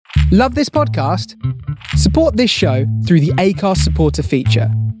Love this podcast? Support this show through the Acast supporter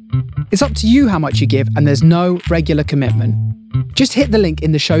feature. It's up to you how much you give, and there's no regular commitment. Just hit the link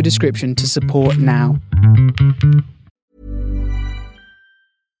in the show description to support now.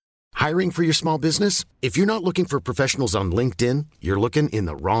 Hiring for your small business? If you're not looking for professionals on LinkedIn, you're looking in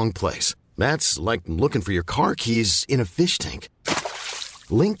the wrong place. That's like looking for your car keys in a fish tank.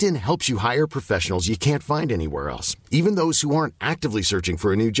 LinkedIn helps you hire professionals you can't find anywhere else, even those who aren't actively searching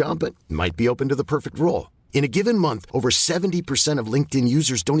for a new job but might be open to the perfect role. In a given month, over 70% of LinkedIn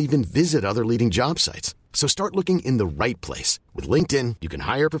users don't even visit other leading job sites. So start looking in the right place. With LinkedIn, you can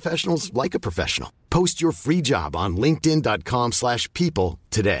hire professionals like a professional. Post your free job on linkedin.com/people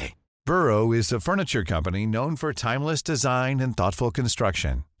today. Burrow is a furniture company known for timeless design and thoughtful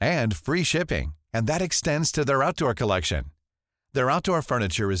construction, and free shipping, and that extends to their outdoor collection. Their outdoor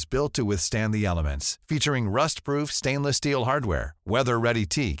furniture is built to withstand the elements, featuring rust-proof stainless steel hardware, weather-ready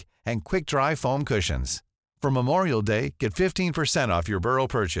teak, and quick-dry foam cushions. For Memorial Day, get 15% off your Burrow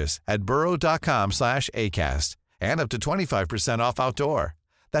purchase at burrow.com/ACAST and up to 25% off outdoor.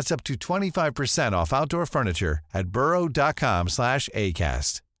 That's up to 25% off outdoor furniture at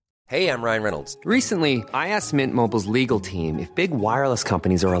burrow.com/ACAST. Hey, I'm Ryan Reynolds. Recently, I asked Mint Mobile's legal team if big wireless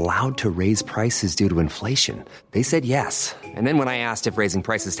companies are allowed to raise prices due to inflation. They said yes. And then when I asked if raising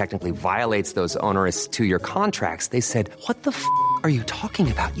prices technically violates those onerous two-year contracts, they said, "What the f*** are you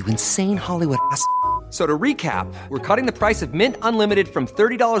talking about, you insane Hollywood ass?" So to recap, we're cutting the price of Mint Unlimited from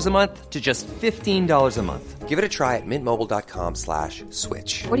 $30 a month to just $15 a month. Give it a try at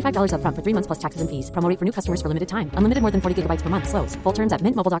mintmobile.com/switch. $45 up front for 3 months plus taxes and fees. Promo rate for new customers for limited time. Unlimited more than 40 gigabytes per month. Slows full terms at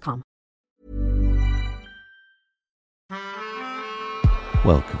mintmobile.com.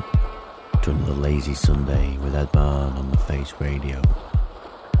 Welcome to another lazy Sunday with Ed Barn on the Face Radio.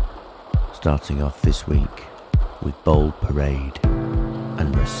 Starting off this week with Bold Parade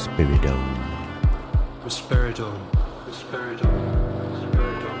and Respiridone. Respiridone, Respiridone,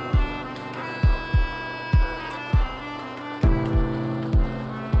 Respiridone.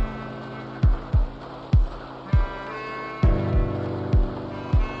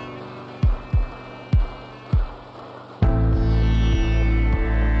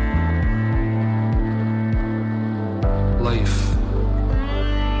 Life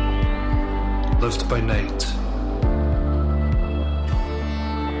lived by night.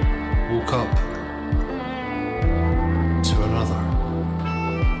 Woke up to another.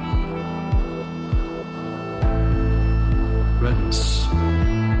 Rinse.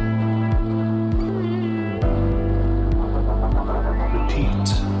 Repeat.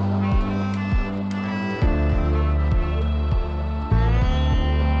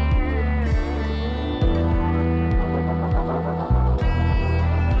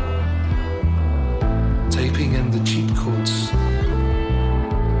 Typing in the cheat codes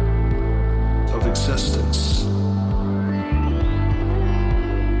of existence.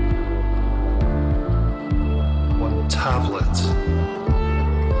 One tablet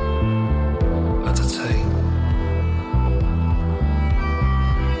at a time.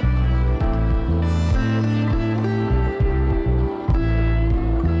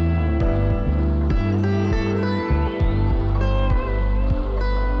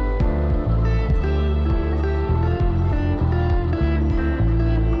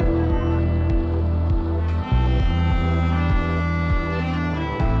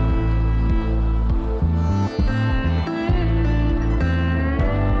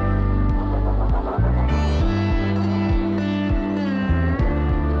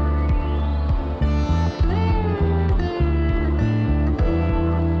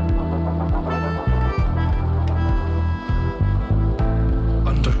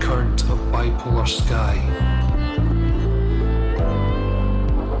 Undercurrent of bipolar sky.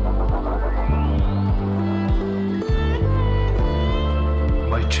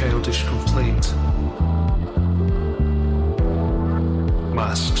 My childish complaint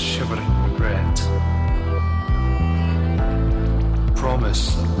masks shivering regret.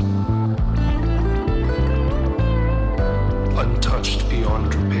 Promise untouched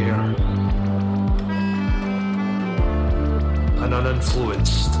beyond repair. An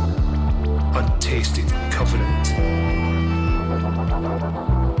uninfluenced, untasted covenant.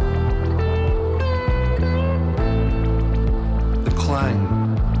 The clang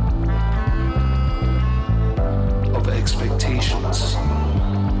of expectations.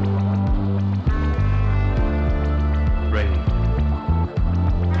 Ring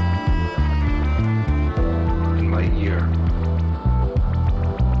in my ear.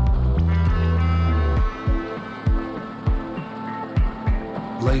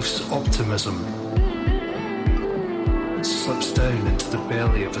 Life's optimism slips down into the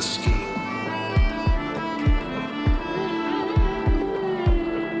belly of a ski.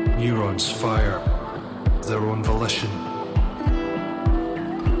 Neurons fire of their own volition.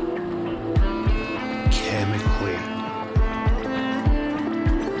 Chemically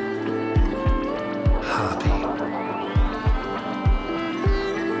happy.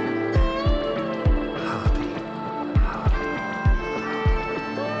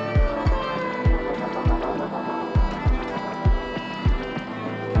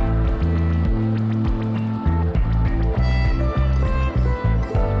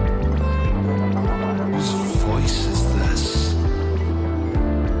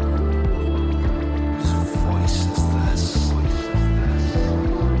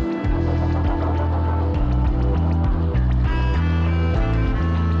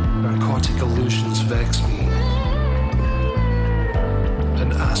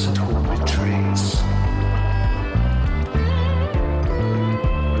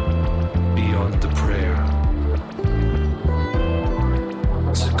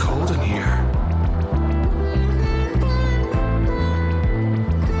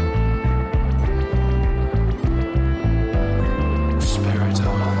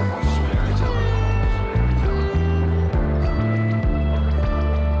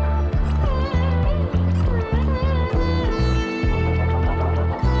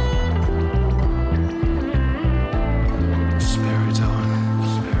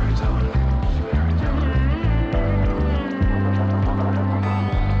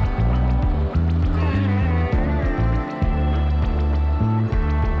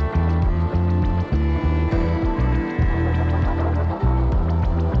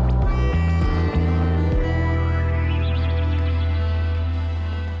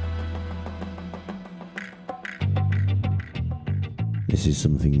 This is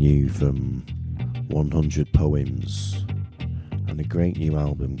something new from 100 Poems and a great new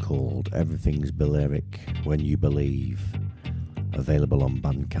album called Everything's Balearic When You Believe, available on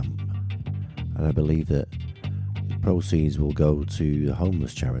Bandcamp. And I believe that the proceeds will go to the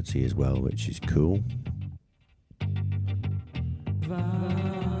homeless charity as well, which is cool.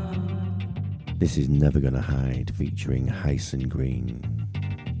 This is Never Gonna Hide featuring Hyson Green.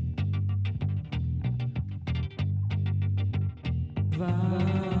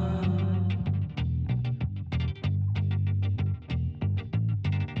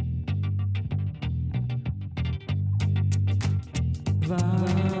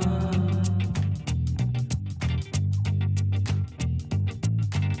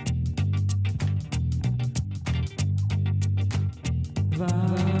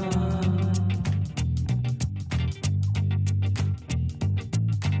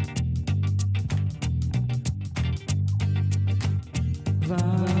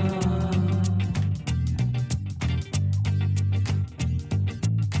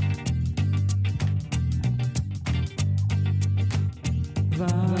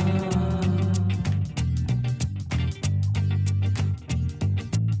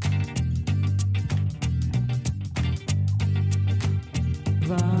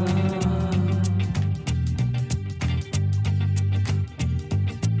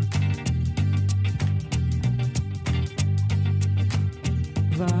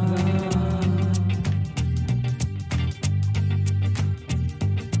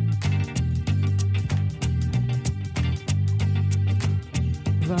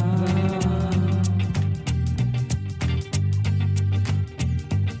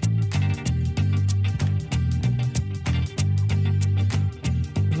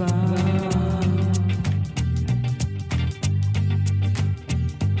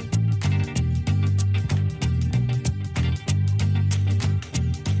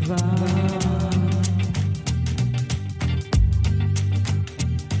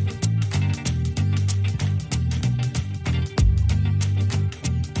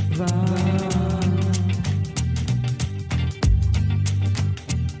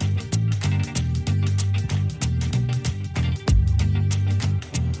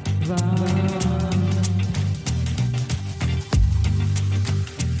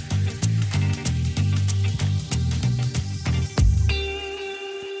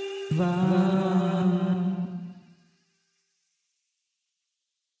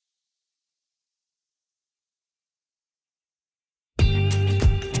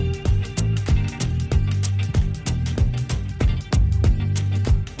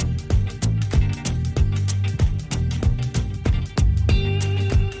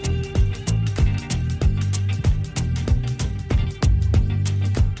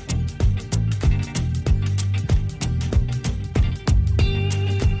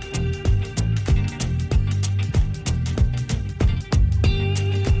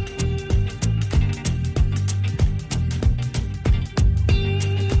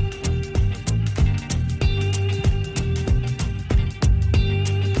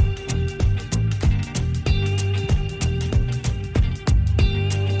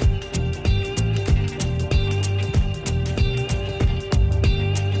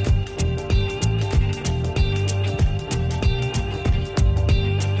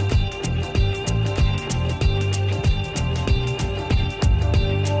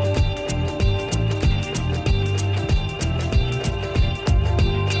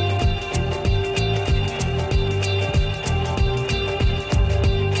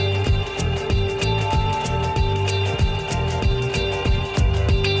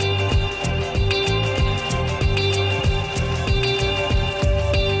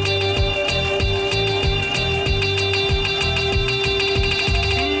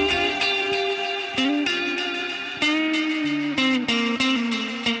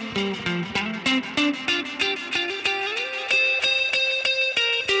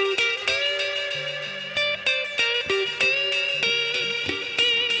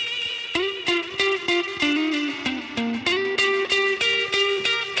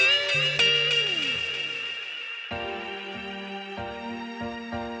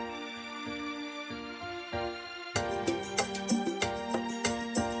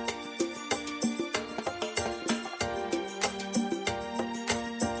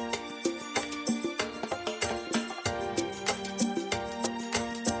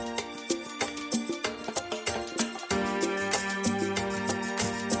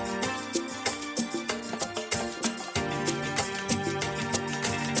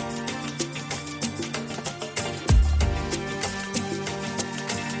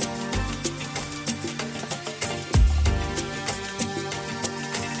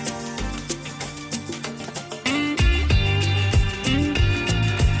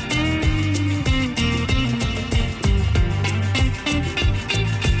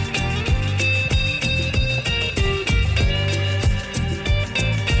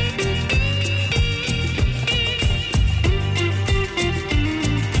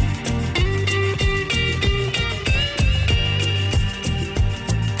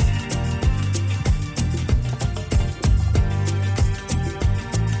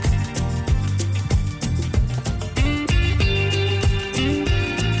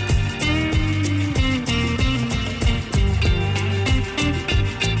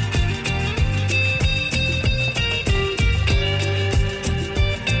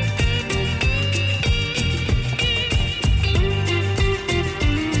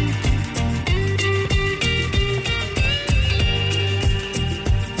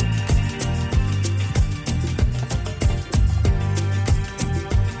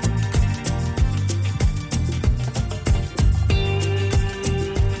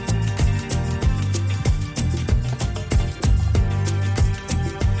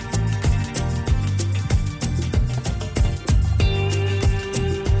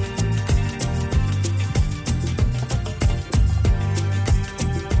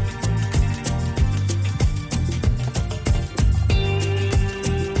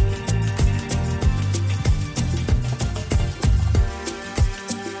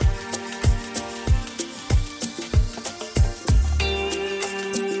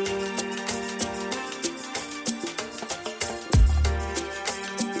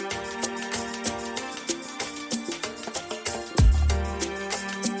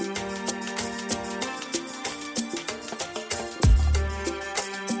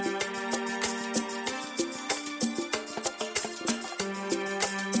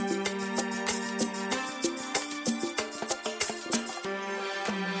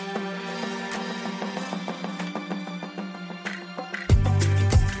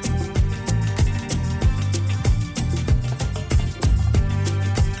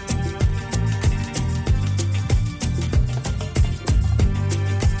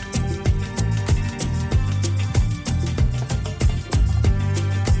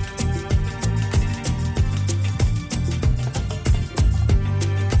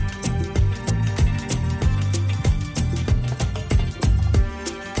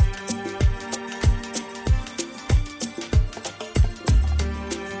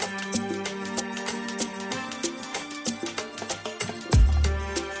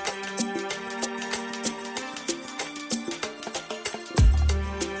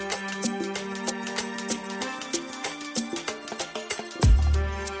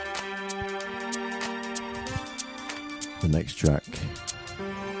 The next track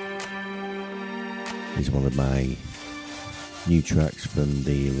is one of my new tracks from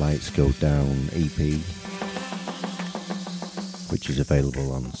the Lights Go Down EP, which is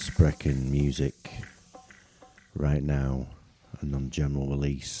available on Sprechen Music right now and on general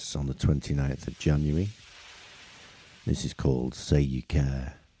release on the 29th of January. This is called Say You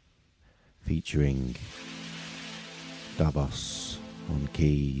Care, featuring Davos on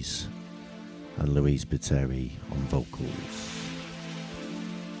keys and Louise Bateri on vocals.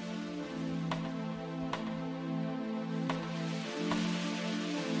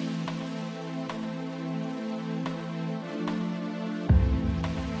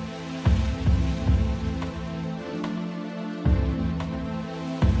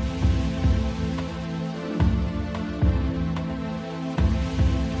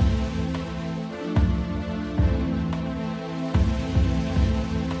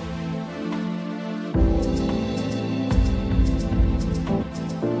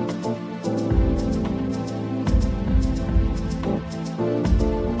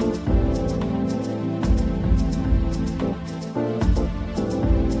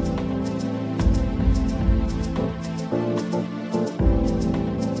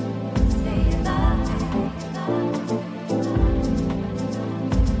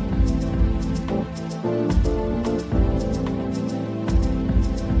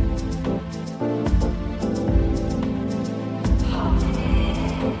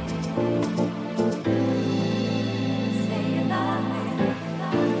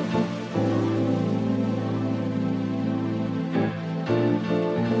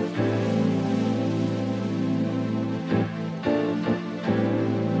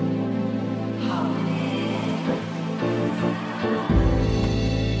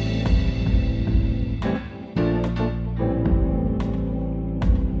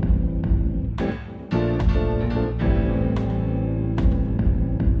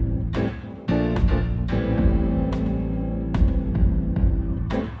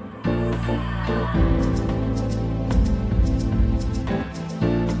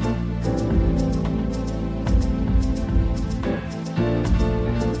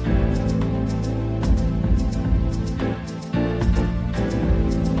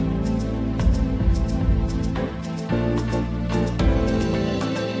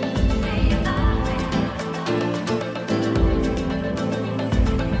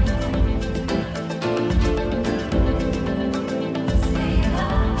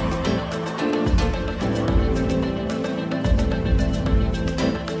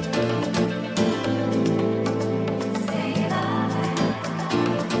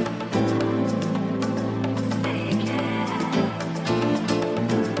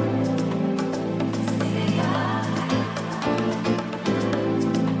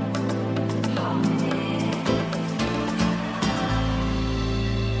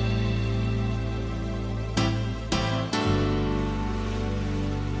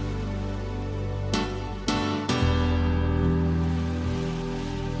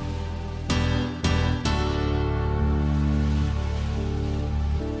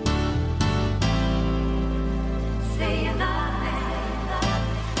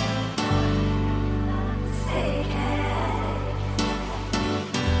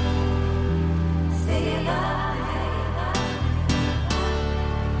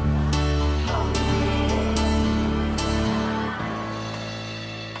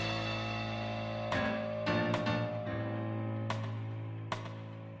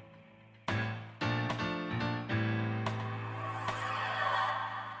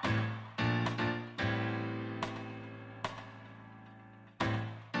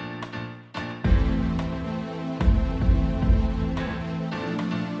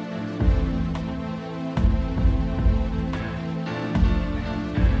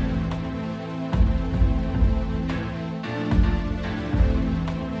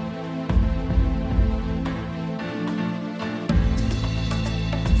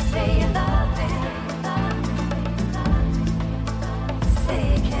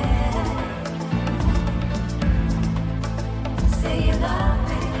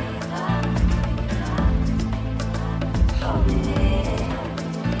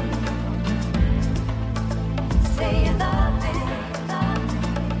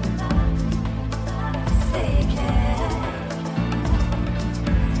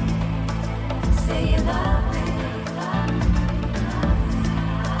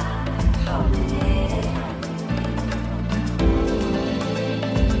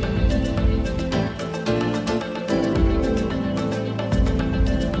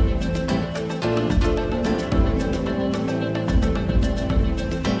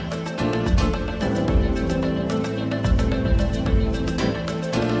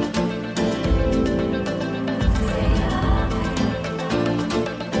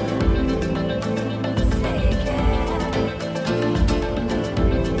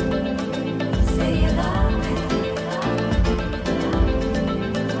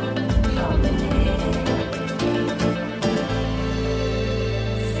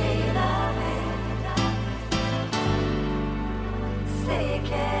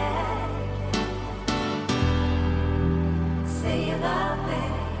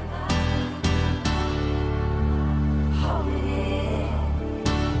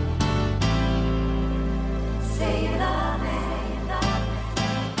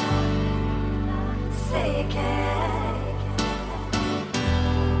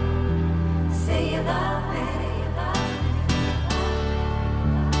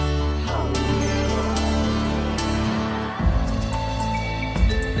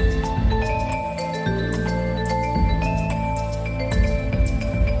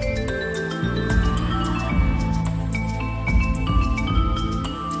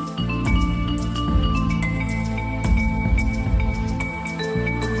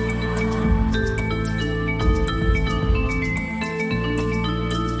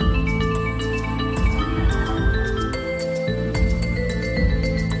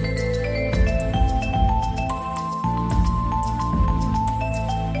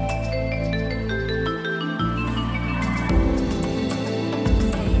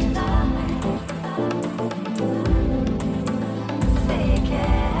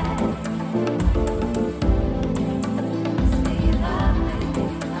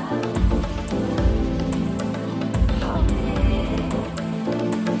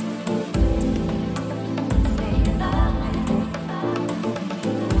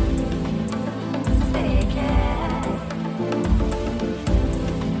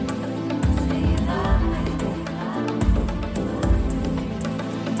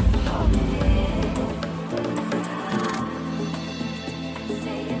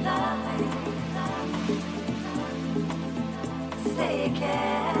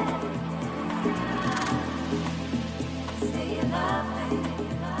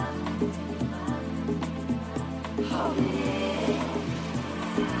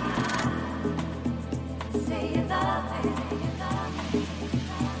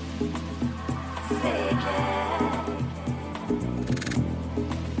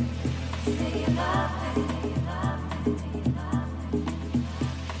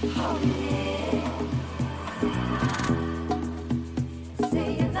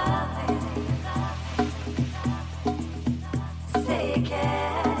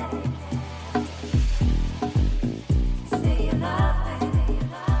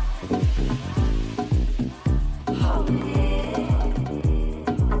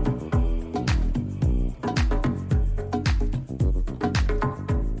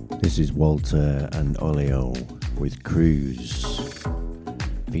 This is Walter and Oleo with Cruise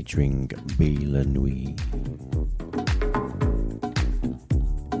featuring B La Nuit.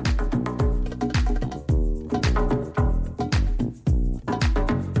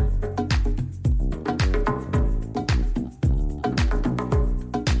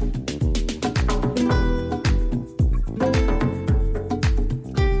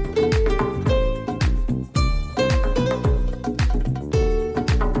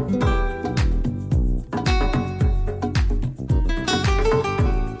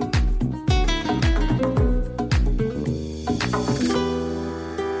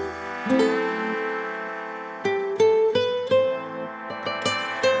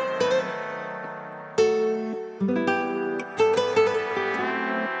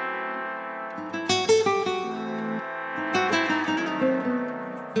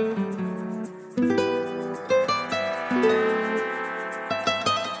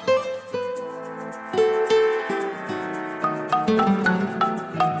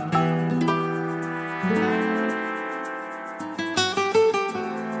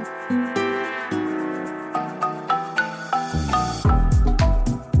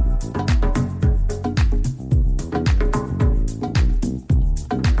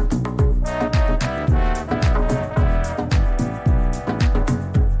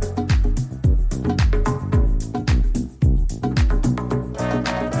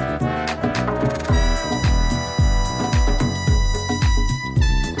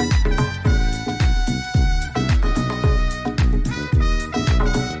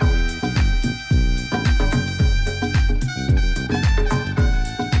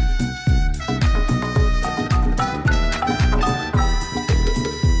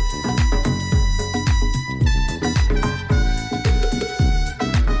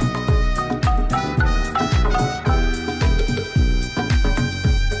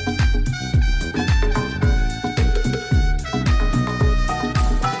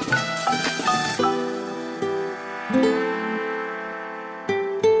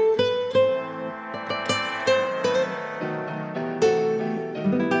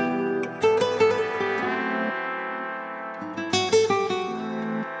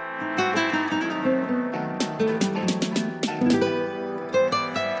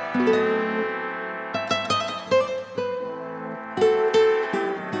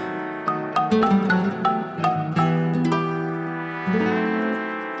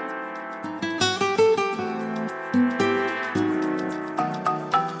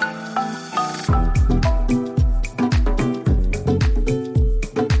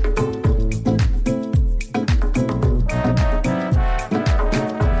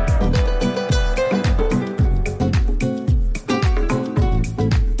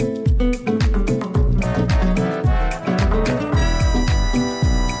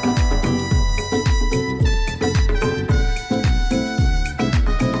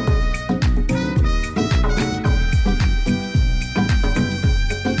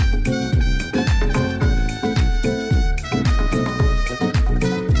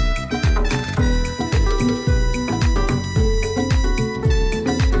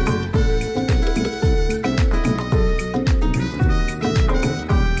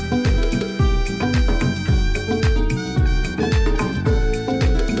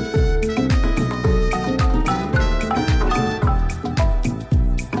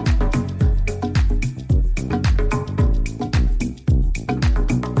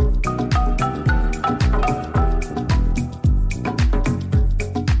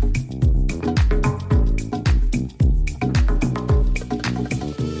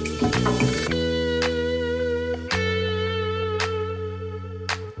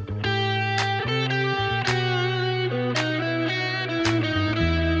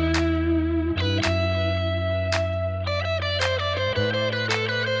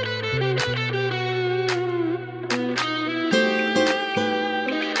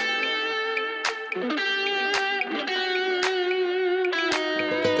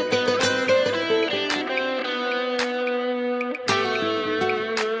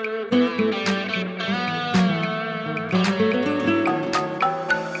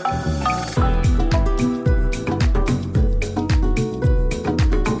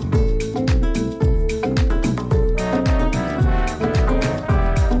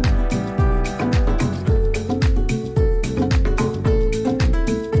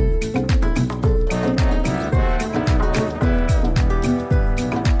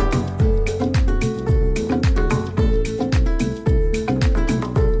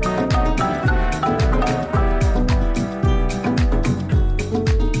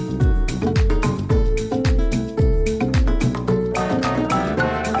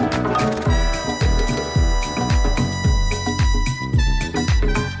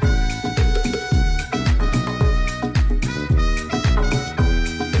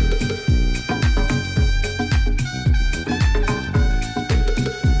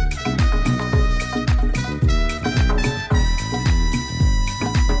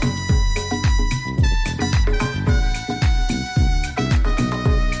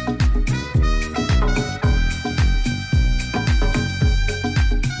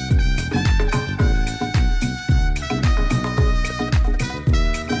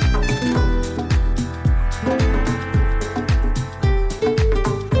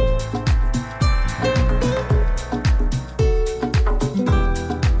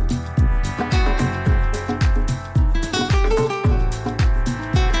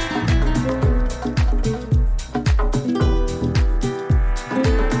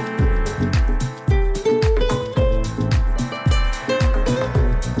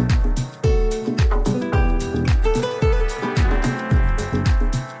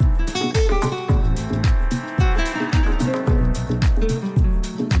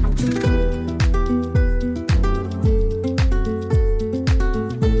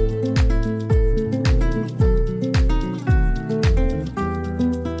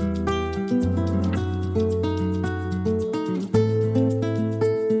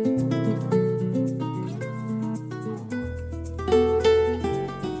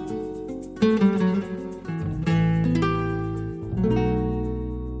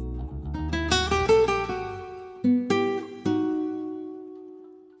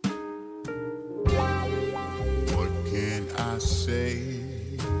 say,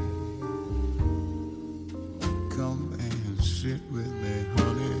 come and sit with me,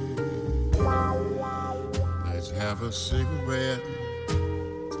 honey. Let's have a cigarette,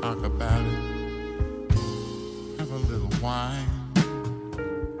 talk about it, have a little wine.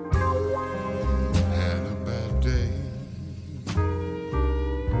 Had a bad day.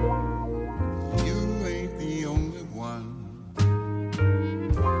 You ain't the only one.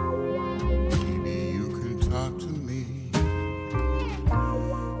 Maybe you can talk to me,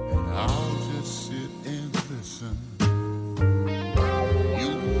 and I'll just sit and listen.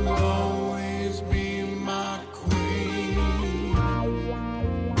 You'll always be my queen.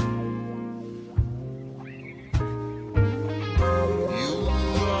 You'll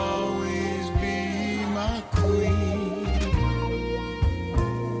always be my queen.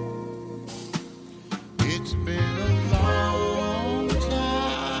 It's been a long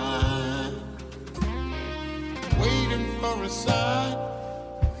time waiting for a sign.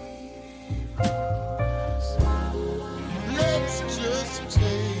 Let's just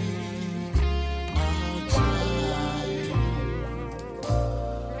take our time.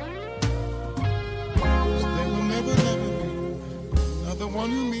 'Cause there will never, never be another one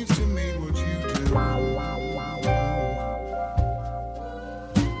who means to me what you do.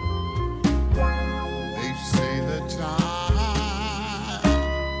 They say that time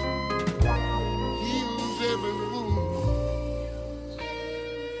heals every wound.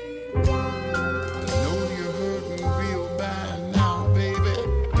 I know you're hurting real bad now, baby.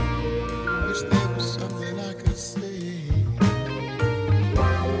 Wish there was something I could say.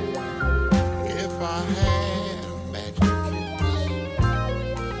 If I had a magic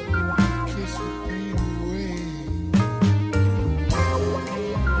kiss the pain away.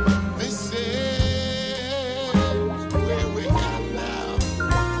 They said where we are now.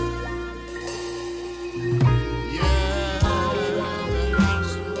 Yeah, the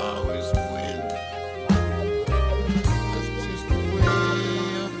house will always win. That's just the way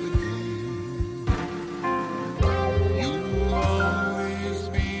of the game. You'll always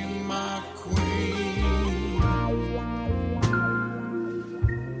be my queen.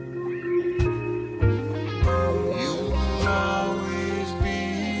 You'll always be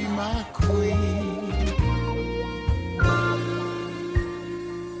my queen.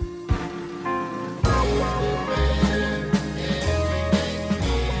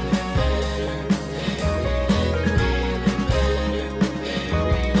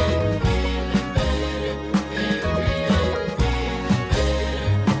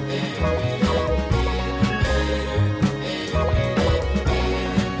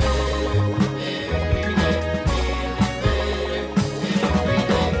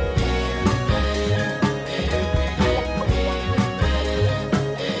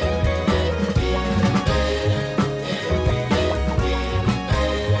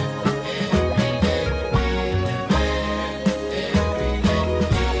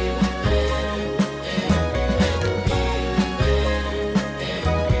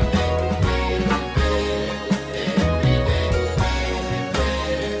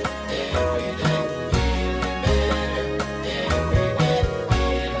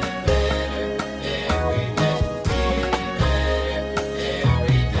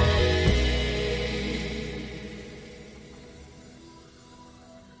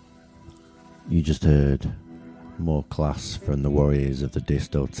 You just heard more class from the Warriors of the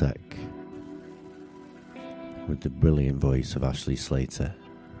Distotech with the brilliant voice of Ashley Slater.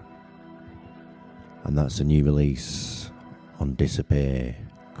 And that's a new release on Disappear,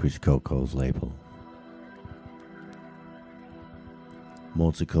 Chris Coco's label.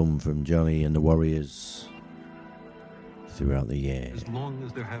 More to come from Johnny and the Warriors throughout the year. As long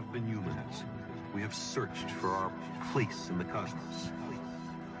as there have been humans, we have searched for our place in the cosmos.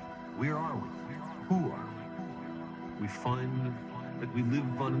 Where are we? Who are we? We find that we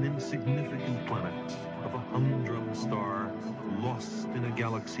live on an insignificant planet of a humdrum star, lost in a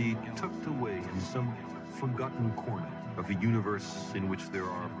galaxy tucked away in some forgotten corner of a universe in which there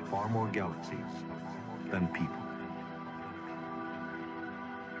are far more galaxies than people.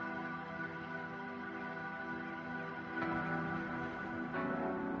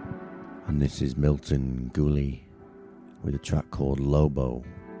 And this is Milton Gooley with a track called Lobo.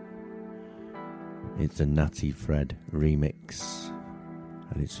 It's a Natty Fred remix,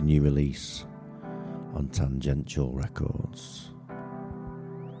 and it's a new release on Tangential Records.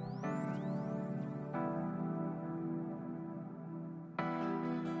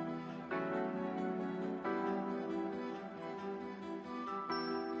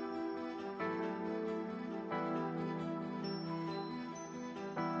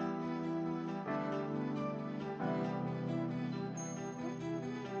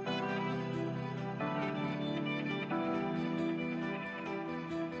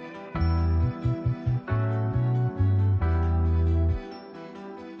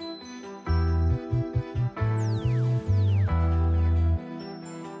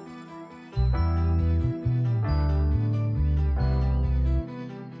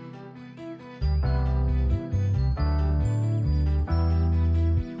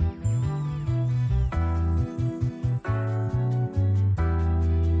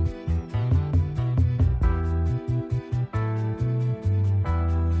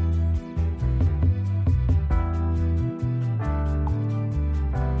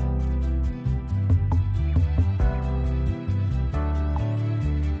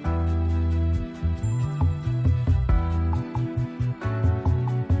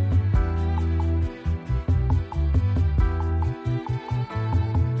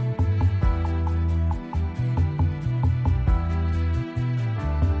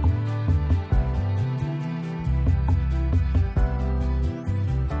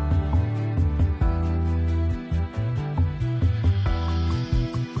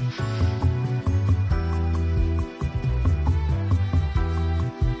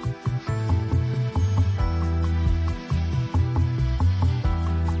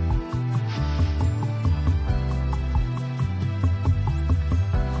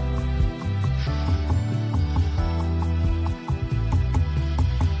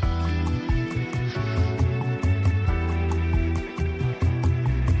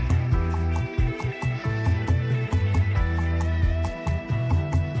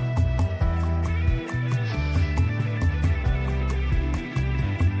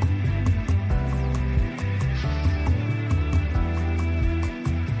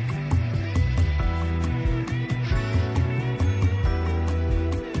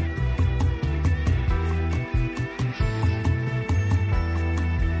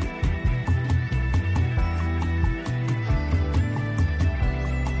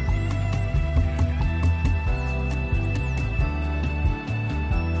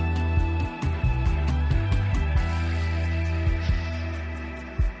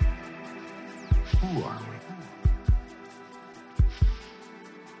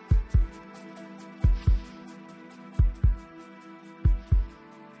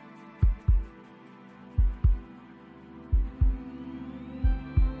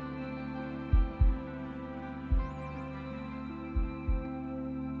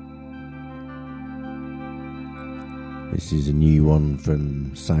 This is a new one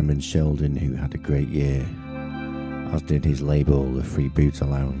from Simon Sheldon, who had a great year, as did his label, the Freebooter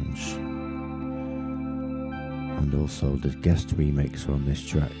Lounge. And also the guest remix on this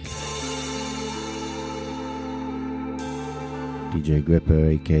track, DJ Gripper,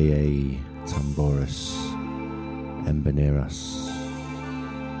 aka Tamboris Embaneras.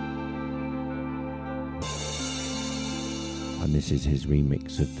 And this is his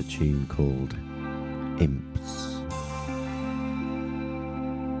remix of the tune called Imps.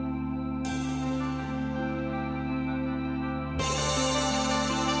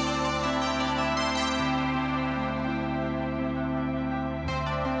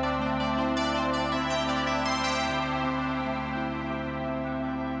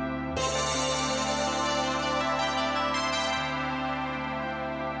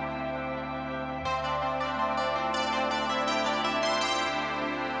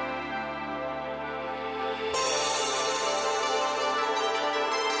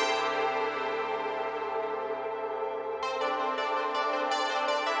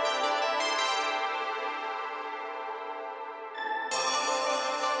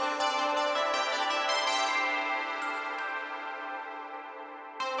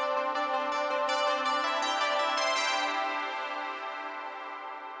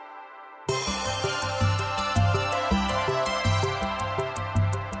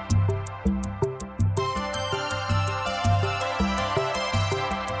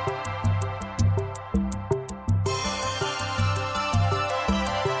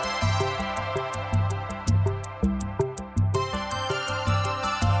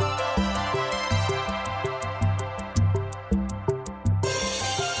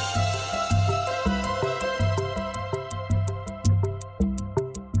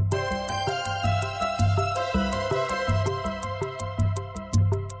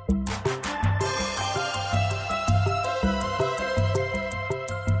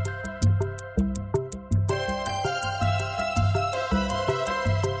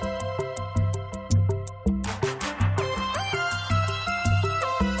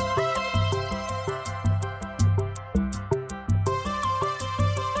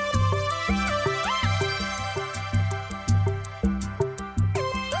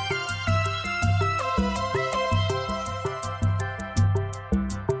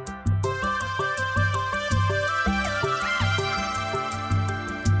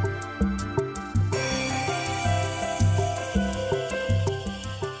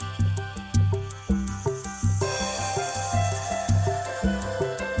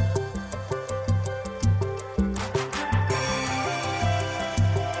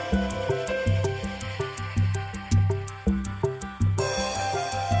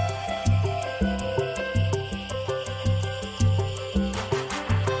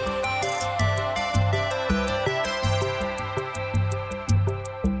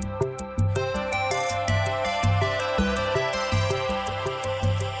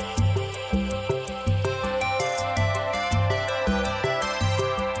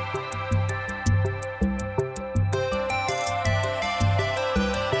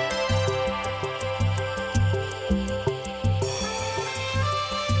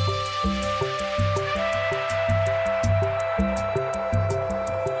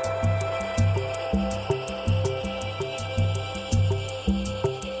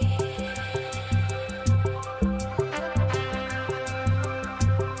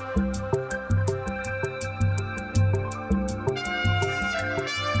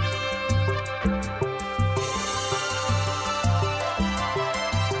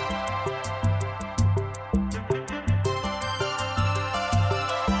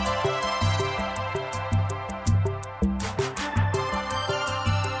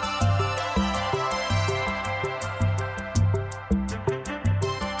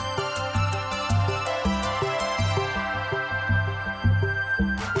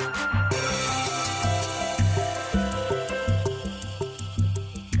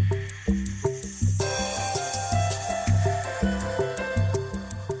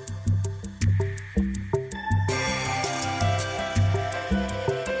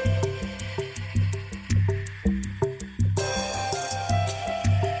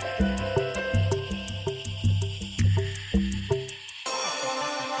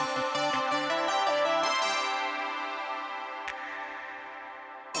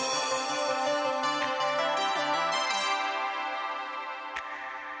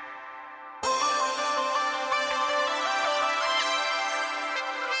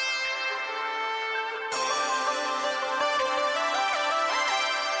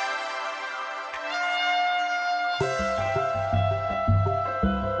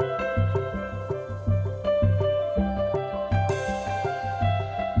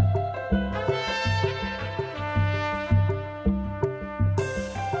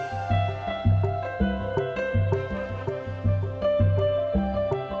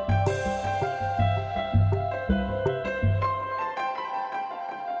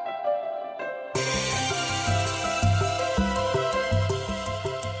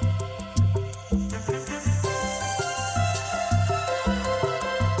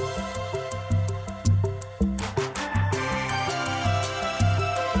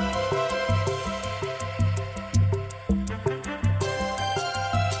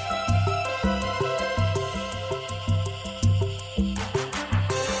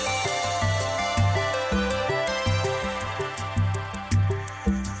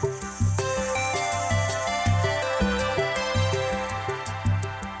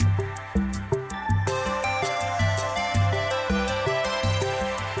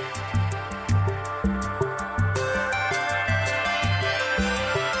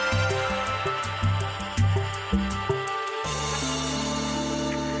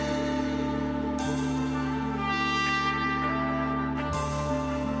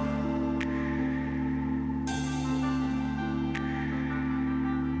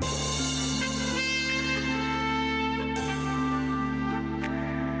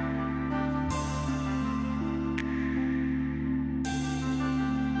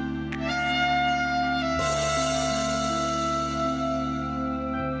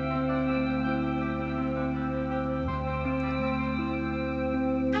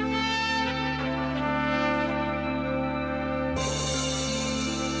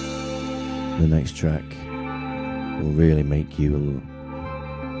 The next track will really make you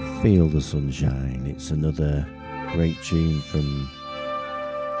feel the sunshine. It's another great tune from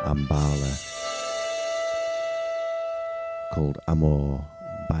Ambala called Amor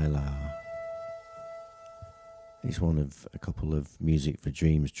Bailar. It's one of a couple of Music for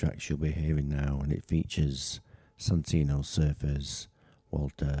Dreams tracks you'll be hearing now, and it features Santino Surfers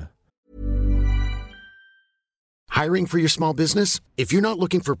Walter. Hiring for your small business? If you're not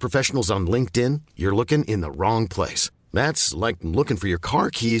looking for professionals on LinkedIn, you're looking in the wrong place. That's like looking for your car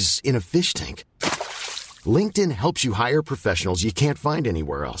keys in a fish tank. LinkedIn helps you hire professionals you can't find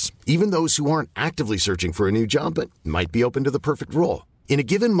anywhere else, even those who aren't actively searching for a new job but might be open to the perfect role. In a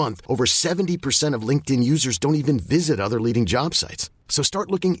given month, over 70% of LinkedIn users don't even visit other leading job sites. So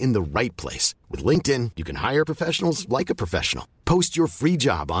start looking in the right place. With LinkedIn, you can hire professionals like a professional. Post your free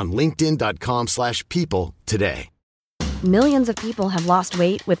job on linkedin.com/people today. Millions of people have lost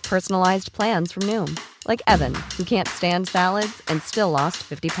weight with personalized plans from Noom. Like Evan, who can't stand salads and still lost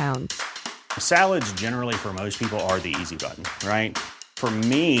 50 pounds. Salads generally for most people are the easy button, right? For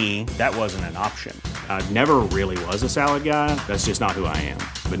me, that wasn't an option. I never really was a salad guy. That's just not who I am.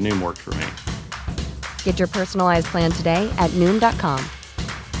 But Noom worked for me. Get your personalized plan today at Noom.com.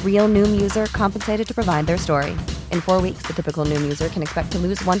 Real Noom user compensated to provide their story. In 4 weeks, the typical Noom user can expect to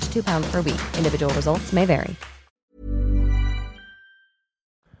lose 1 to 2 pounds per week. Individual results may vary.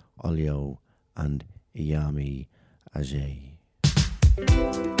 Olio and Iyami Ajay.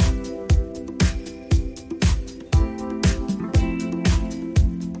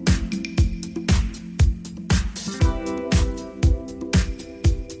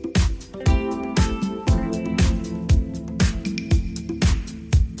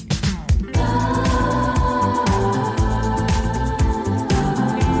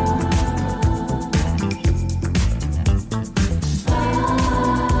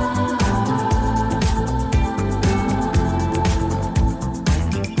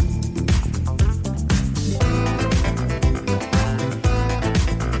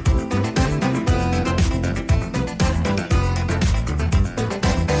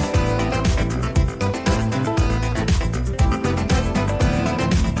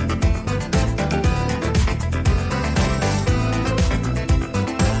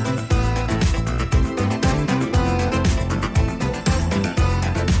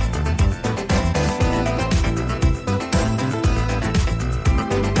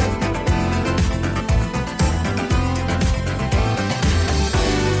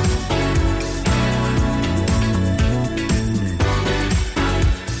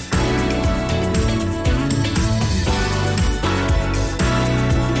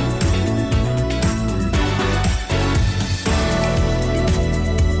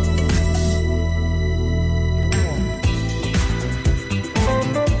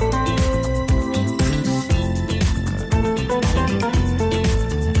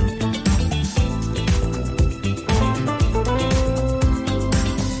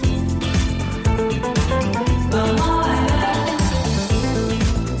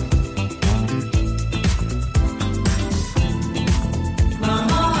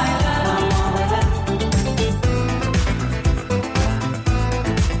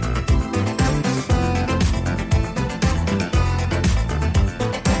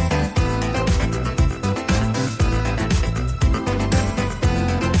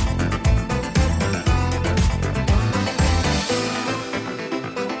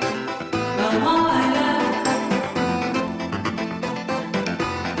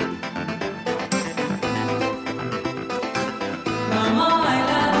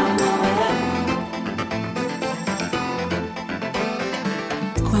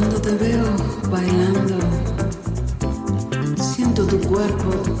 Cuando te veo bailando, siento tu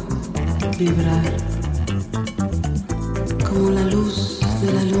cuerpo vibrar como la luz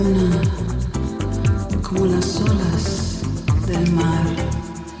de la luna, como las olas del mar.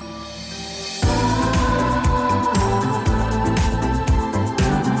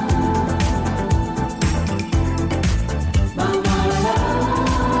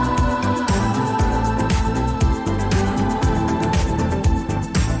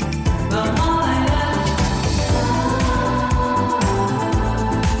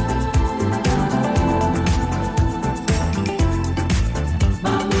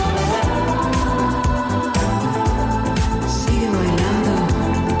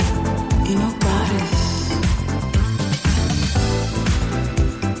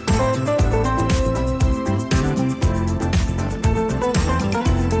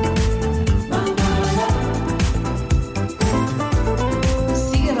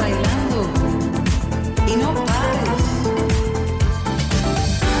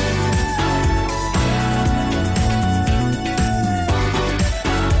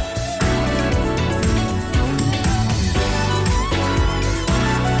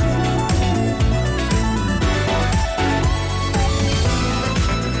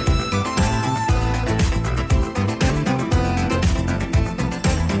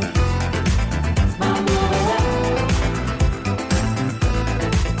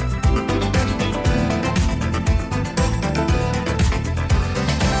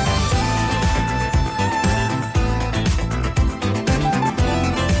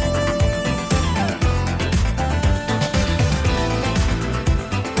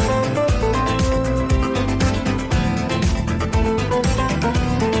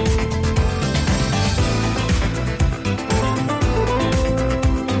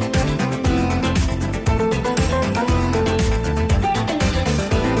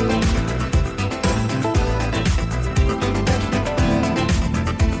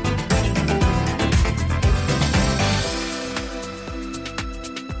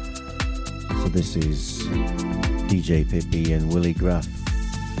 So this is DJ Pippi and Willie Graff.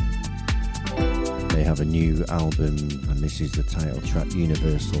 They have a new album, and this is the title track,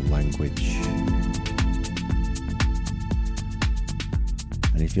 Universal Language.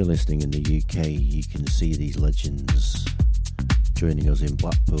 And if you're listening in the UK, you can see these legends joining us in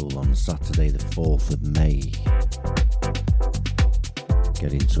Blackpool on Saturday the 4th of May.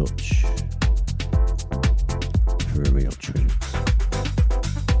 Get in touch for a real treat.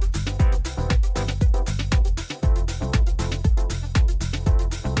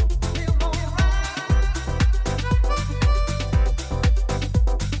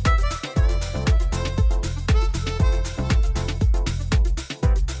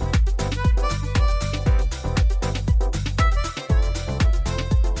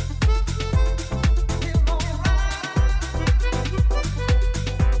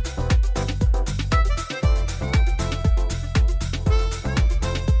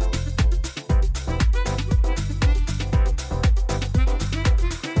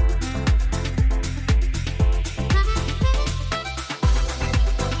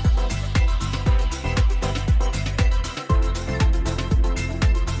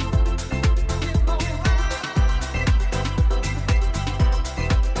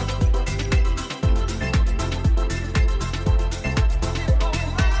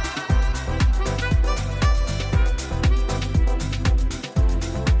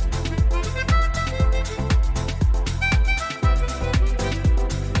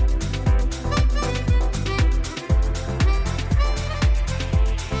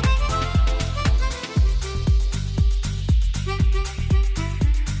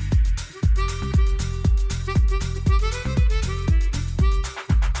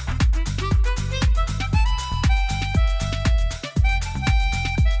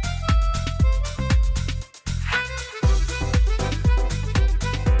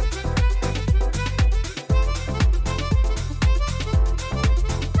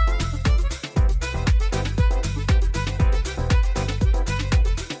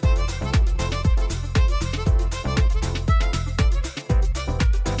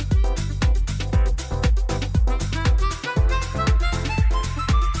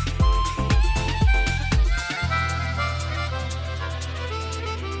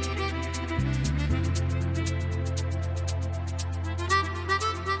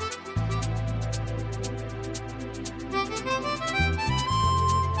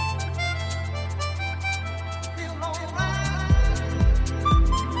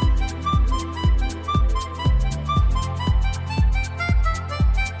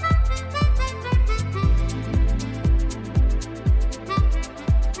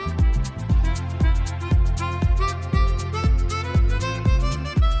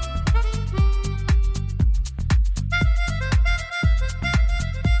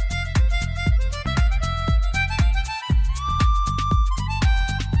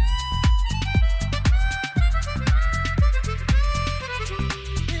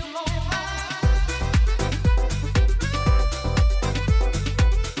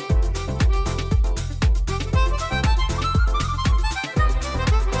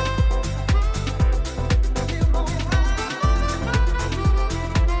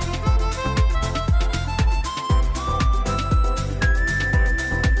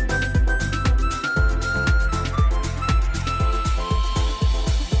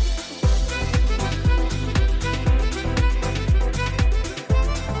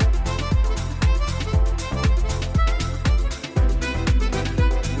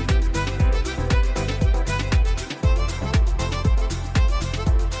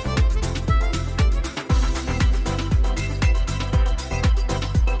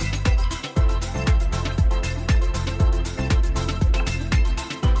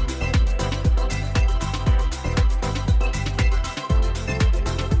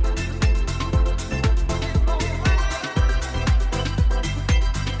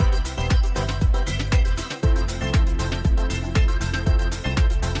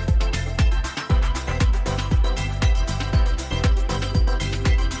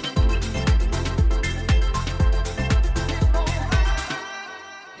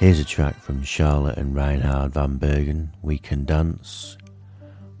 Here's a track from Charlotte and Reinhard van Bergen, We Can Dance,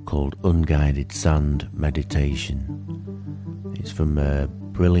 called Unguided Sand Meditation. It's from a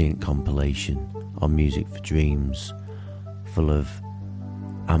brilliant compilation on Music for Dreams, full of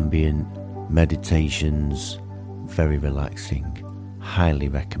ambient meditations, very relaxing, highly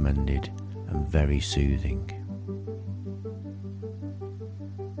recommended and very soothing.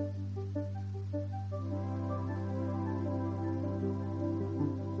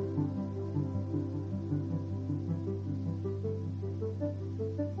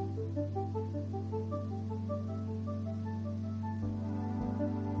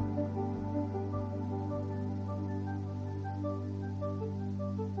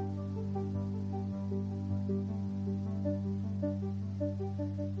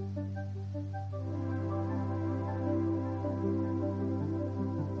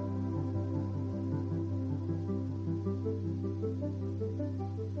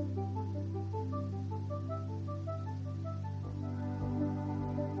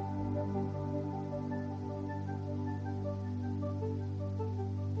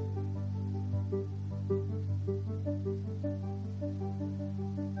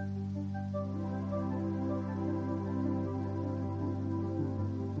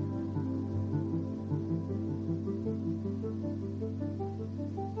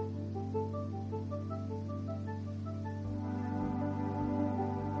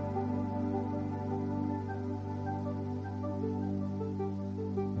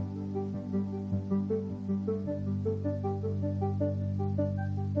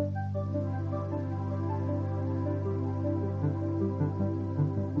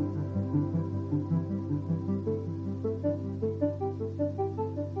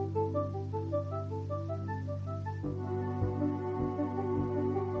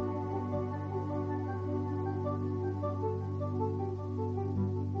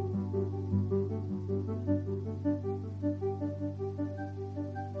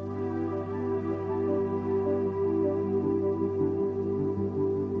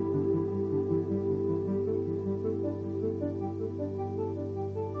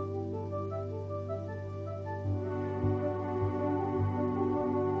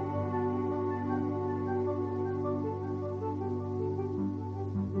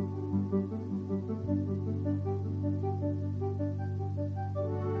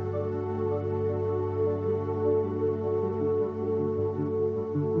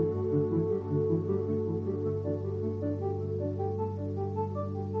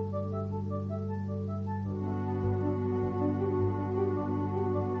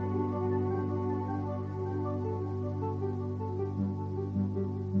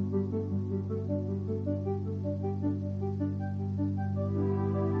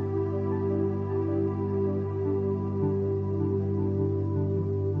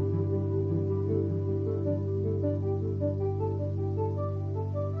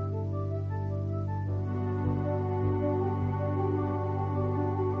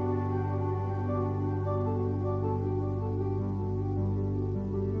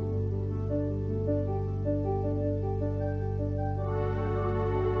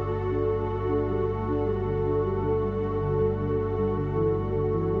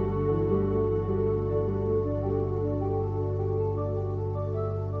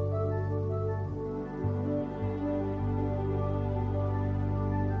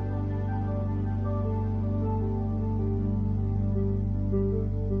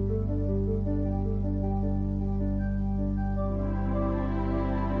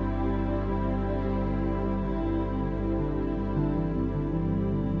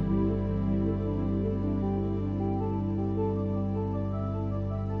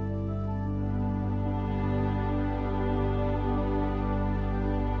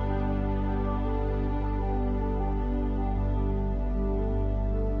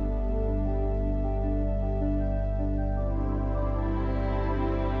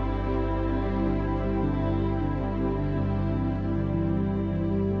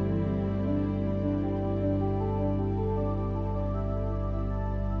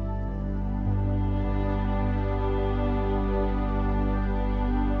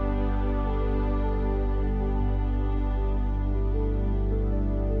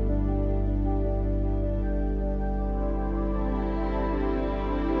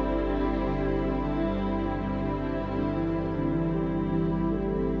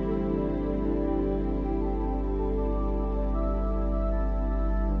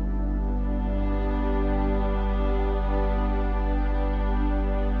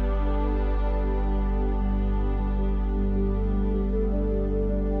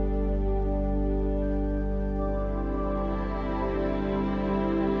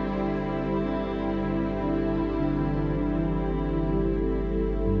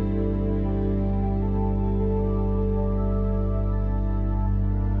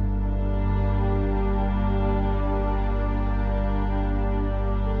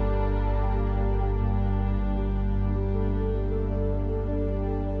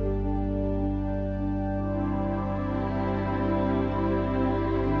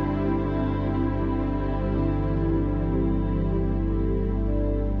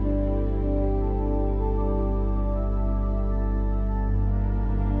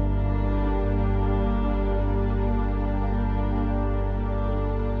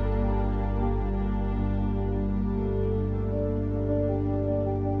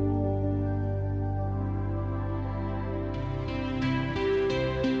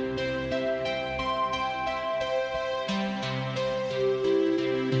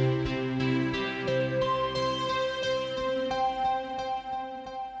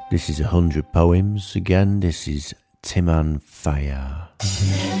 This is 100 Poems. Again, this is Timan Fire.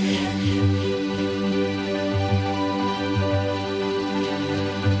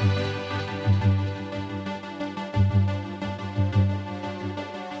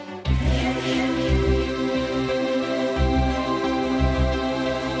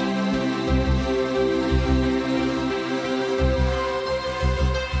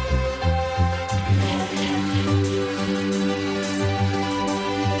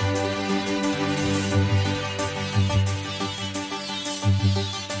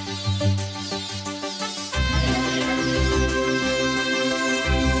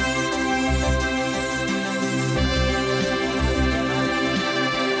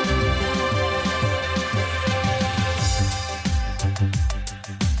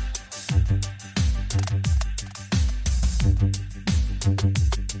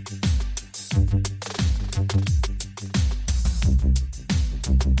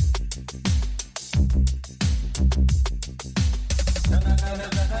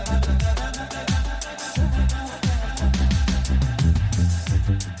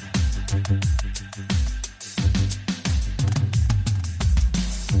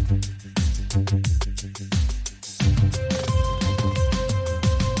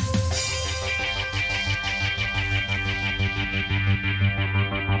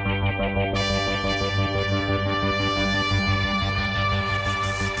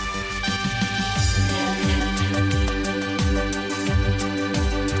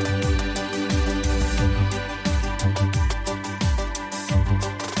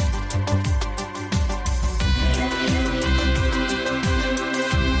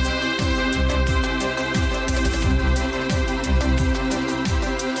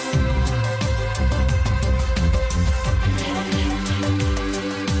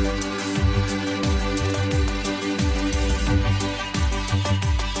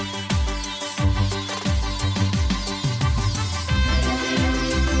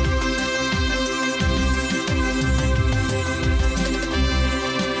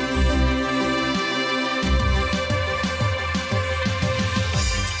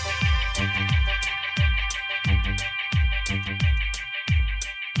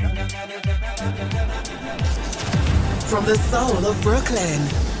 From the soul of Brooklyn,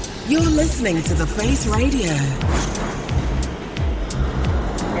 you're listening to The Face Radio.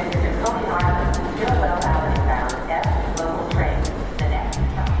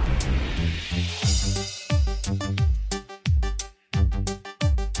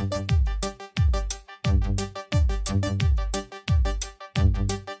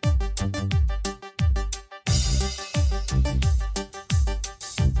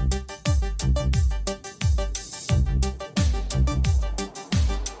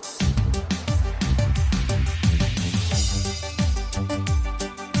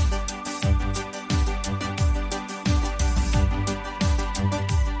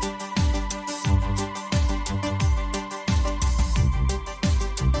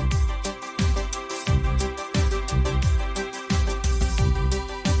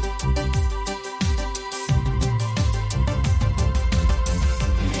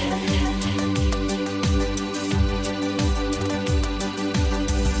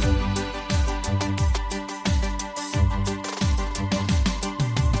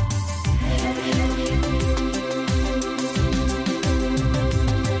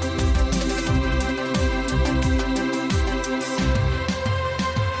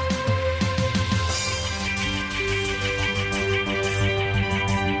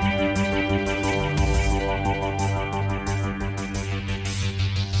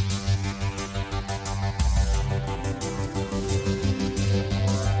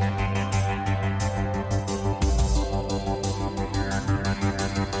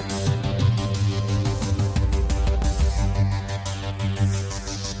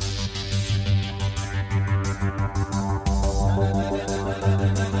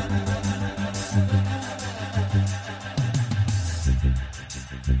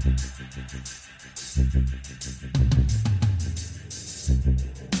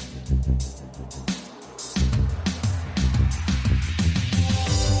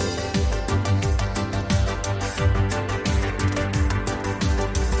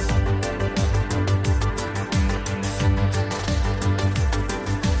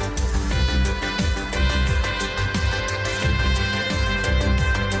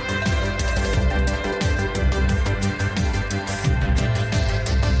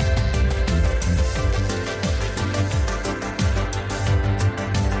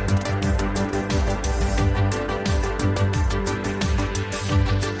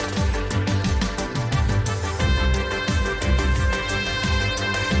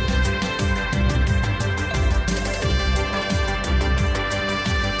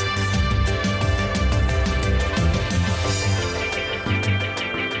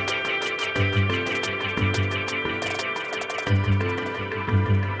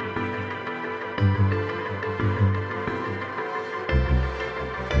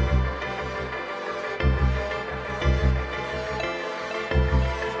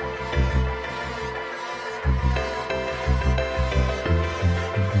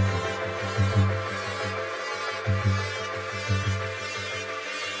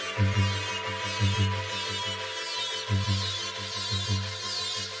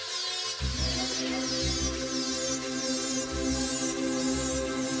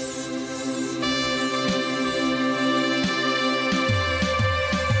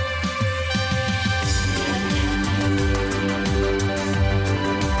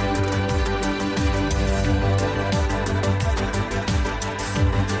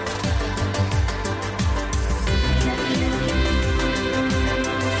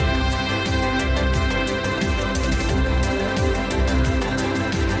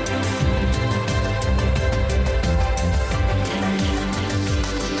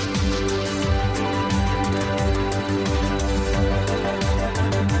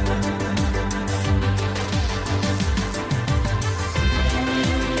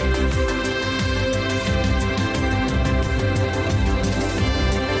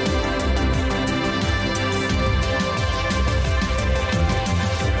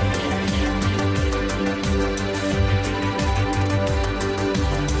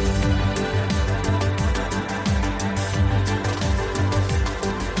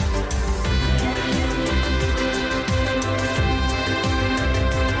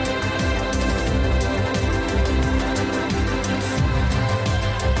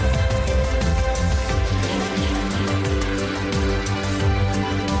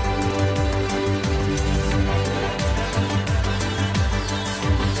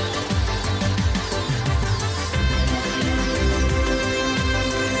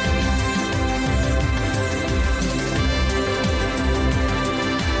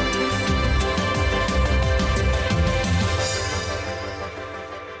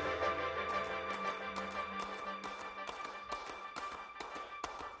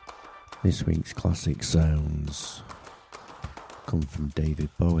 This week's classic sounds come from David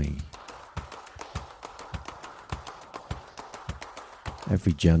Bowie.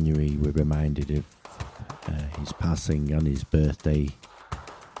 Every January we're reminded of his passing and his birthday,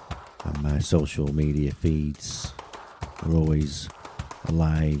 and my social media feeds are always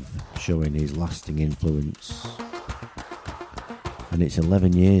alive, showing his lasting influence. And it's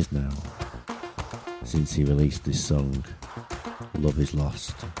 11 years now since he released this song, Love Is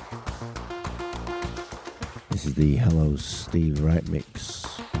Lost. This is the Hello Steve Wright mix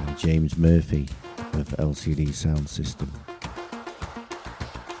by James Murphy of LCD Sound System.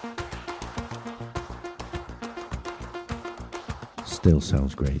 Still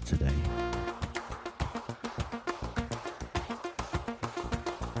sounds great today.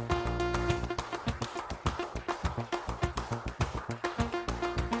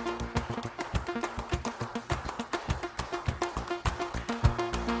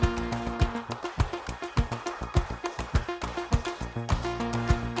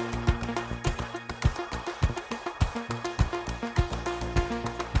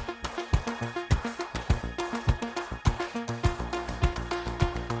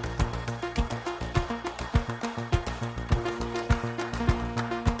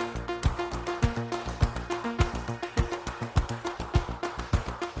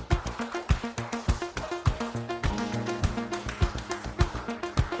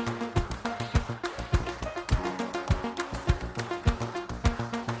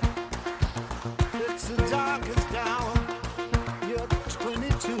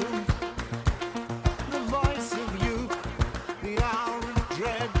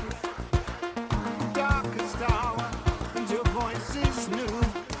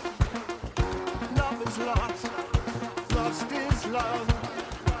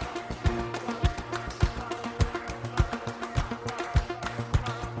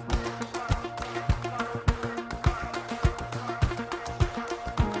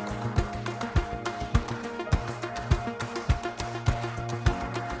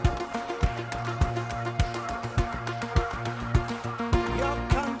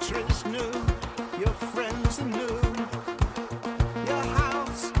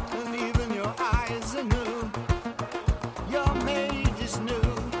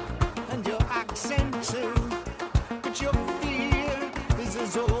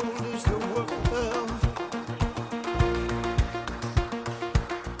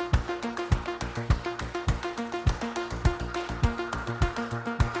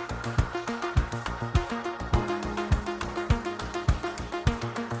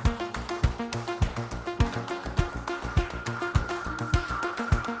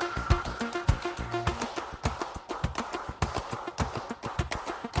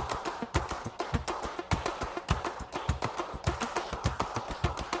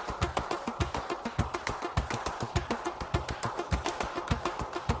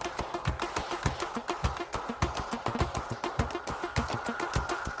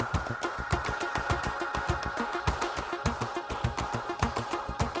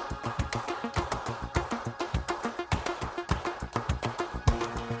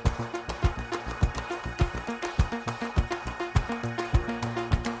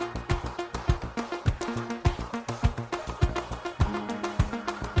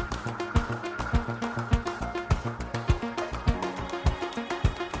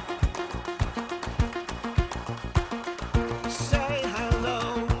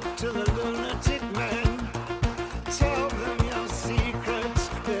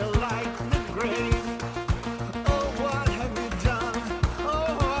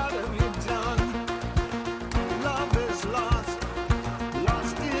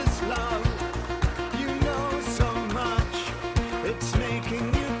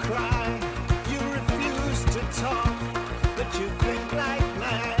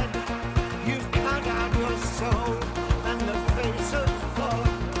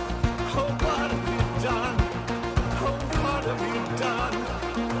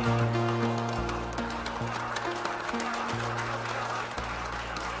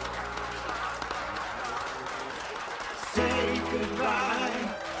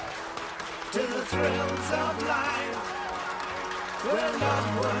 to the thrills of life, where love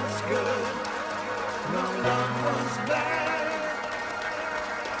was good, no love was bad.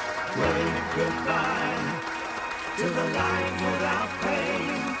 Wave goodbye to the life without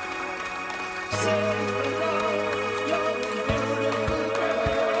pain. Say hello, you're a beautiful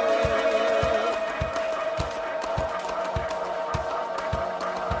girl.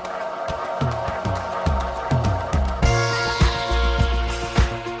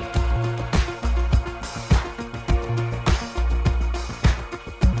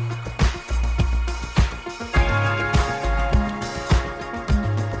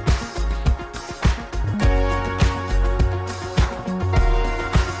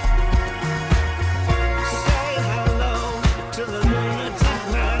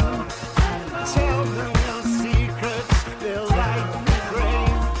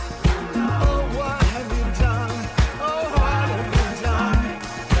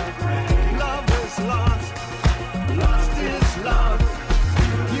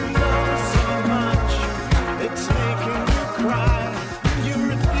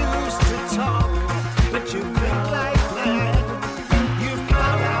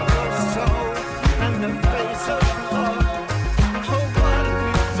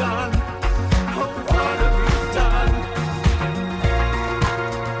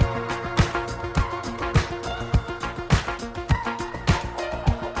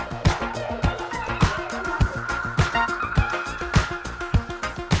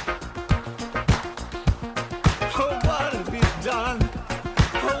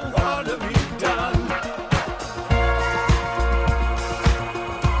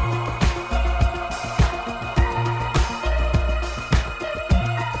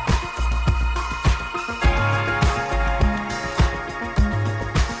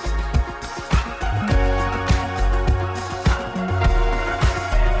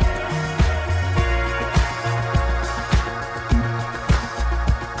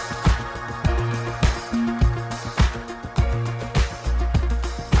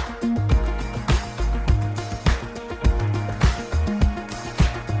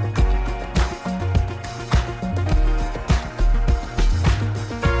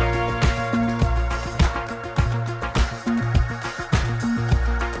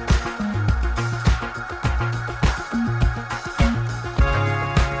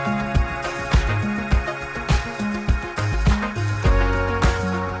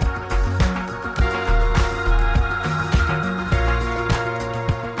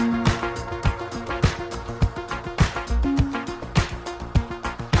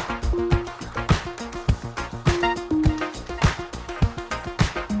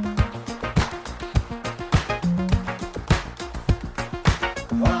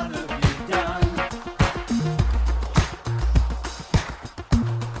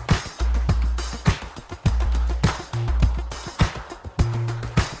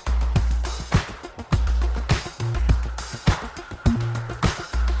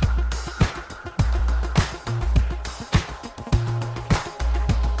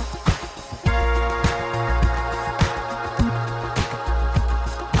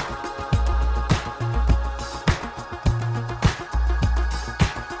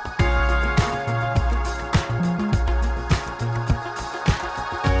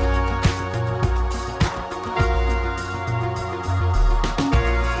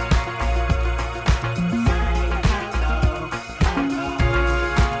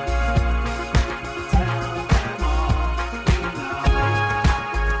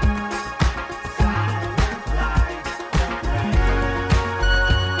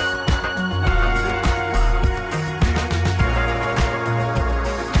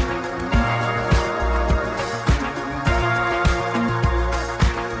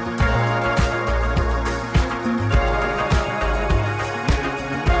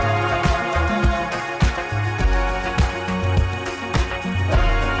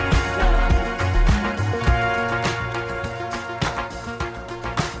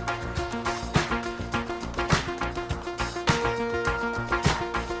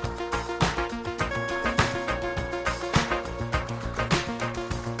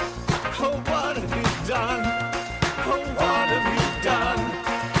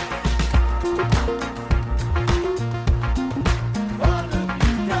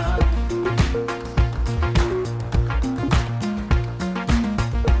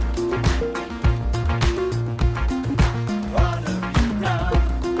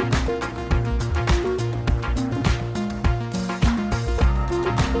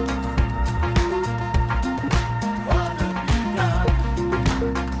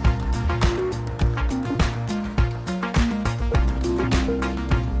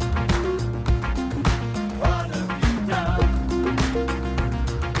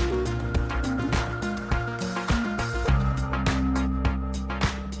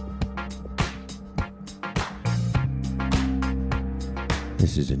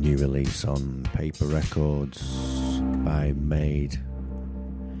 This is a new release on Paper Records by Maid.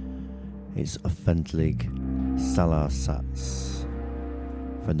 It's Offentlig Salarsats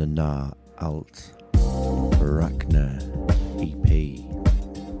from the Na Alt Rachner EP.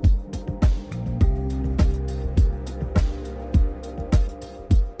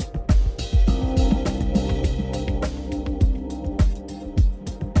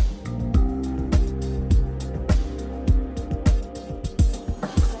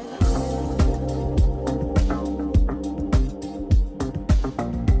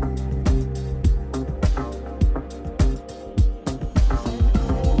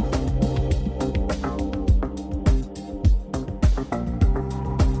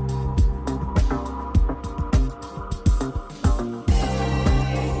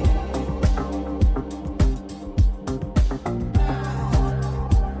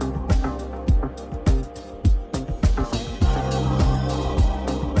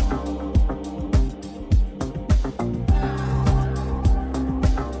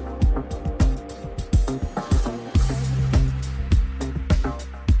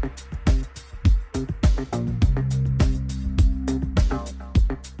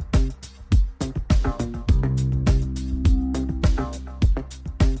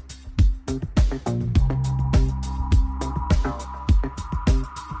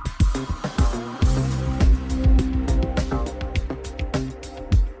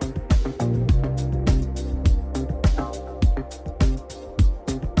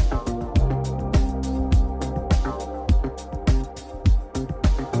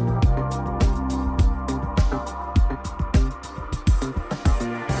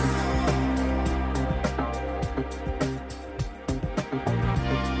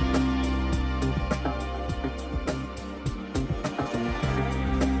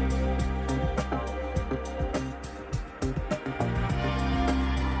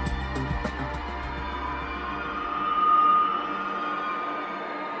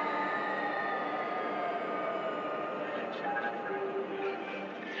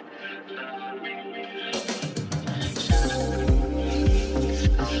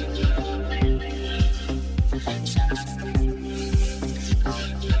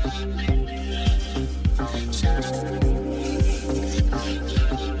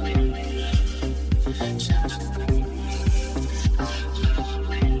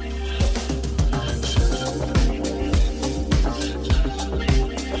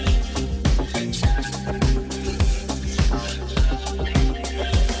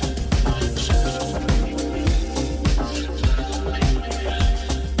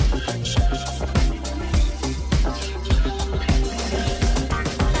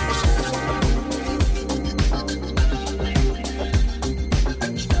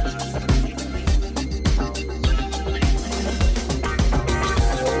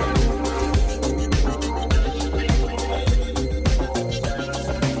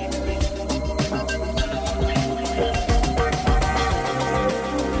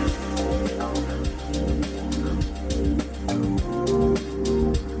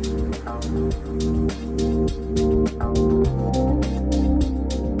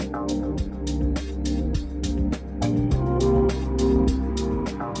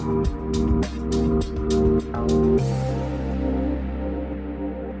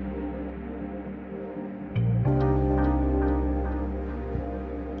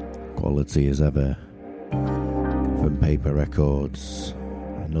 Quality as ever from Paper Records,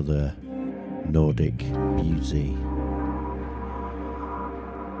 another Nordic beauty.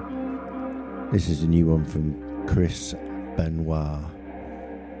 This is a new one from Chris Benoit.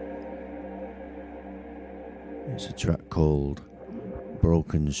 It's a track called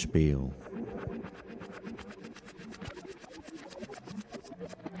Broken Spiel.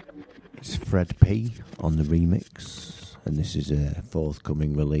 It's Fred P on the remix, and this is a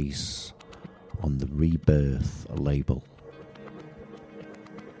forthcoming release on the Rebirth label.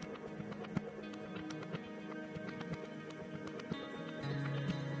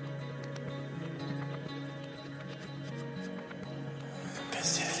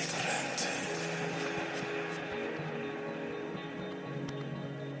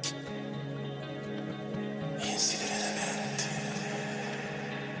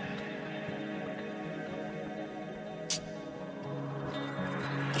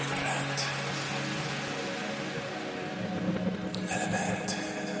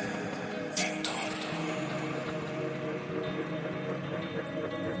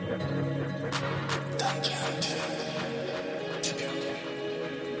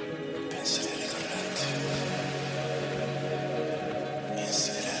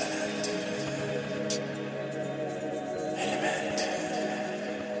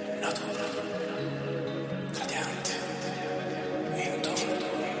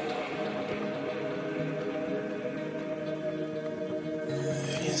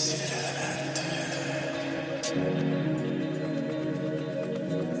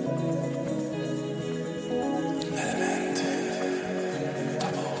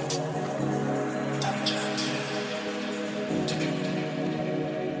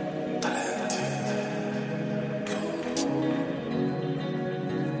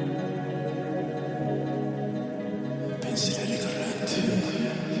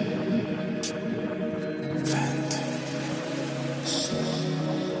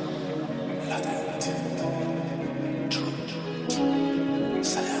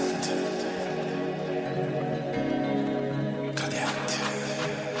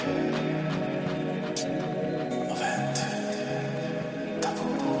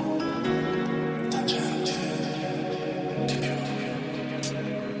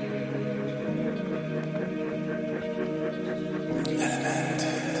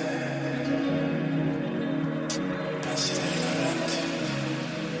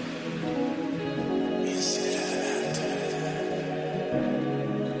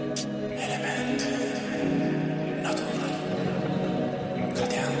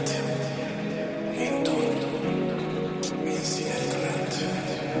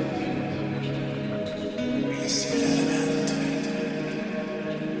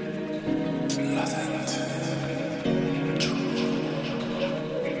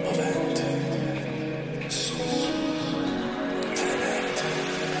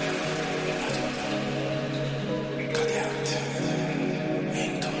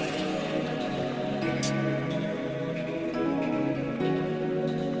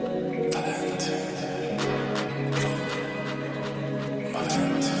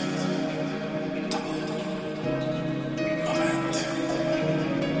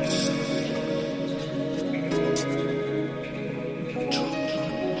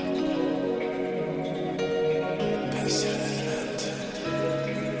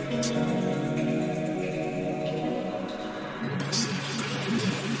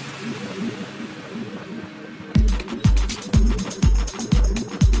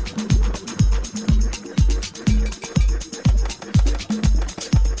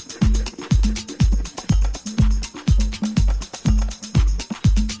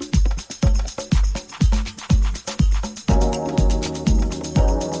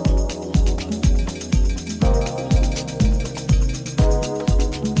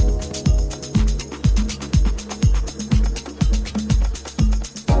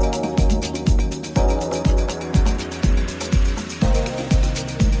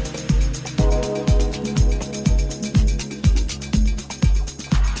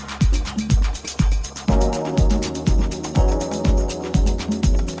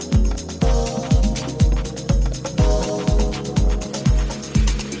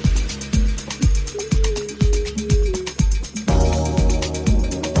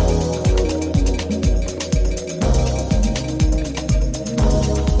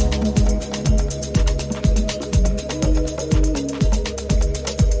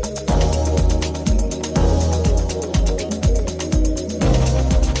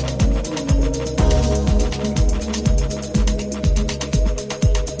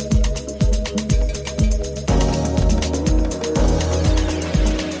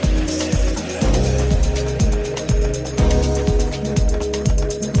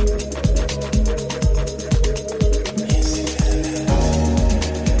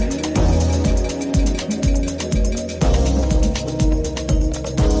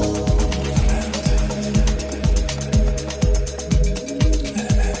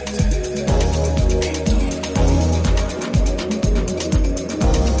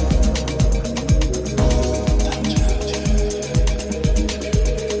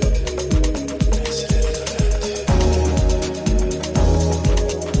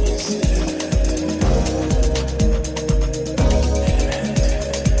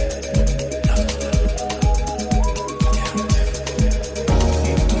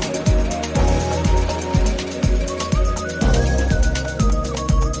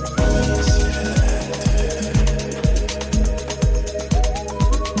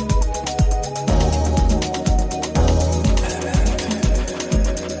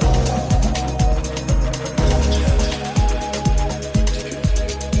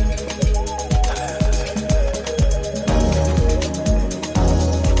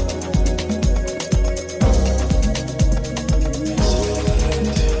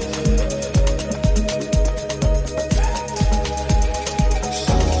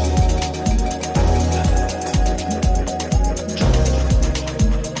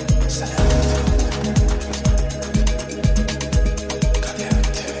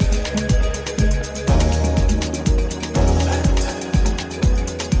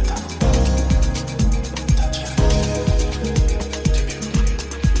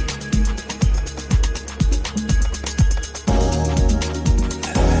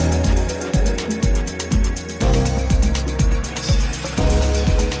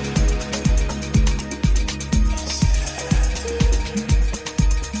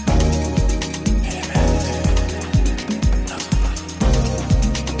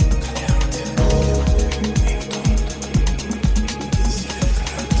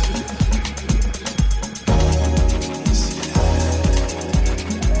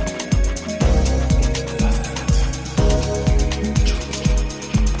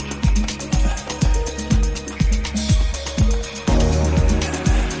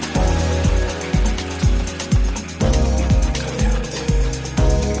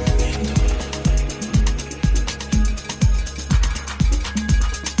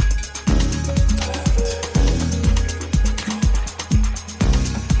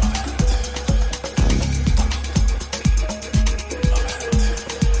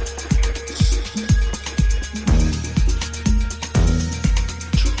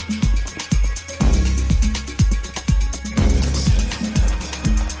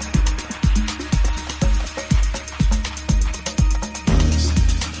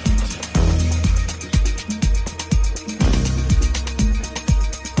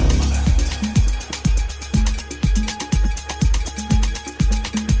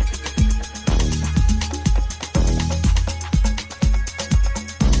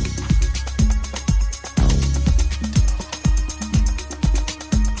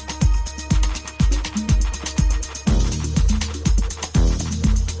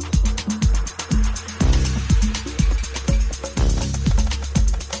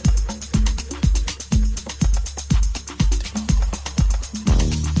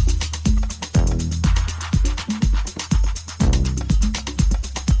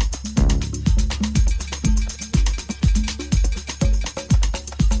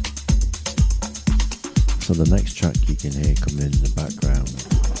 So the next track you can hear coming in the background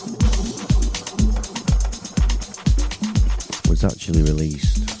was actually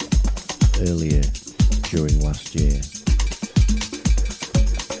released earlier during last year,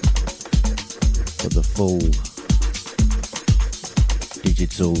 but the full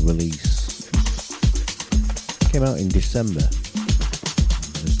digital release came out in December.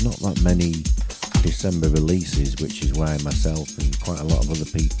 There's not that many December releases, which is why myself and quite a lot of other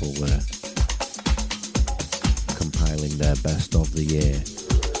people were compiling their best of the year.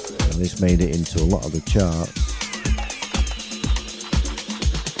 And this made it into a lot of the charts.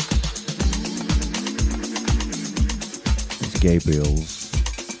 It's Gabriel's,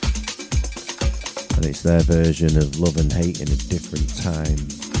 and it's their version of Love and Hate in a Different Time.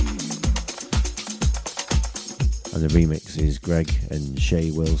 And the remix is Greg and Shay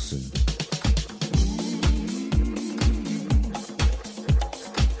Wilson.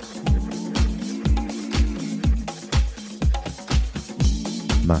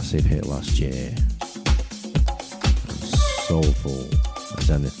 Massive hit last year. Soulful as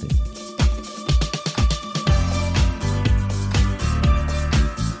anything.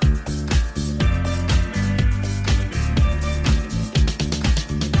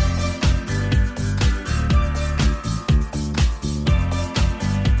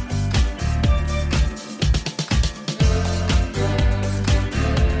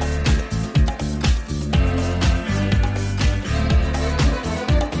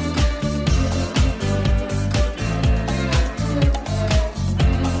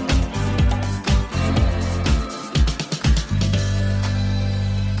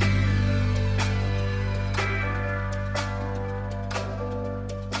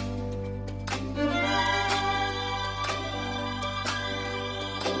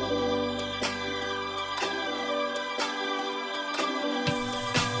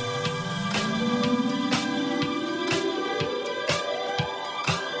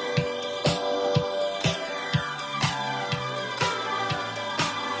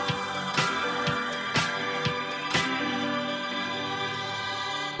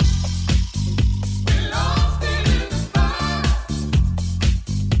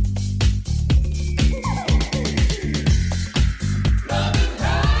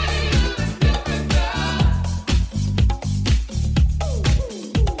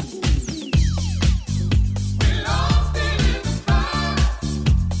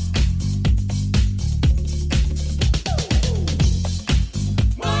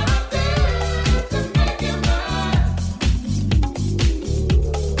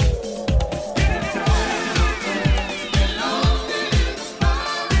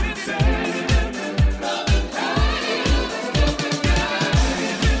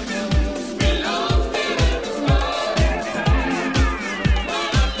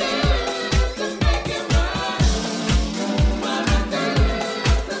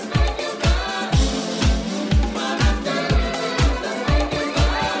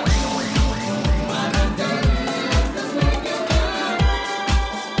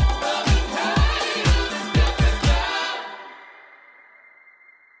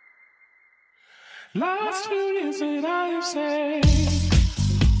 Last few years that I have saved,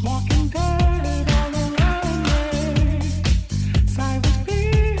 walking dead all around me. Silent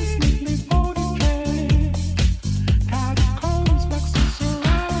peace, neatly folded tray. Catacombs, like some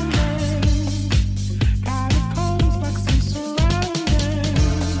surroundings. Catacombs, like some surroundings.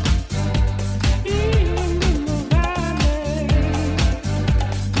 Even in the valley,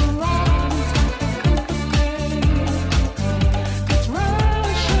 the rise of the company. It's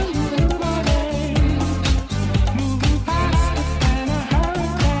rushing through my days, moving faster than I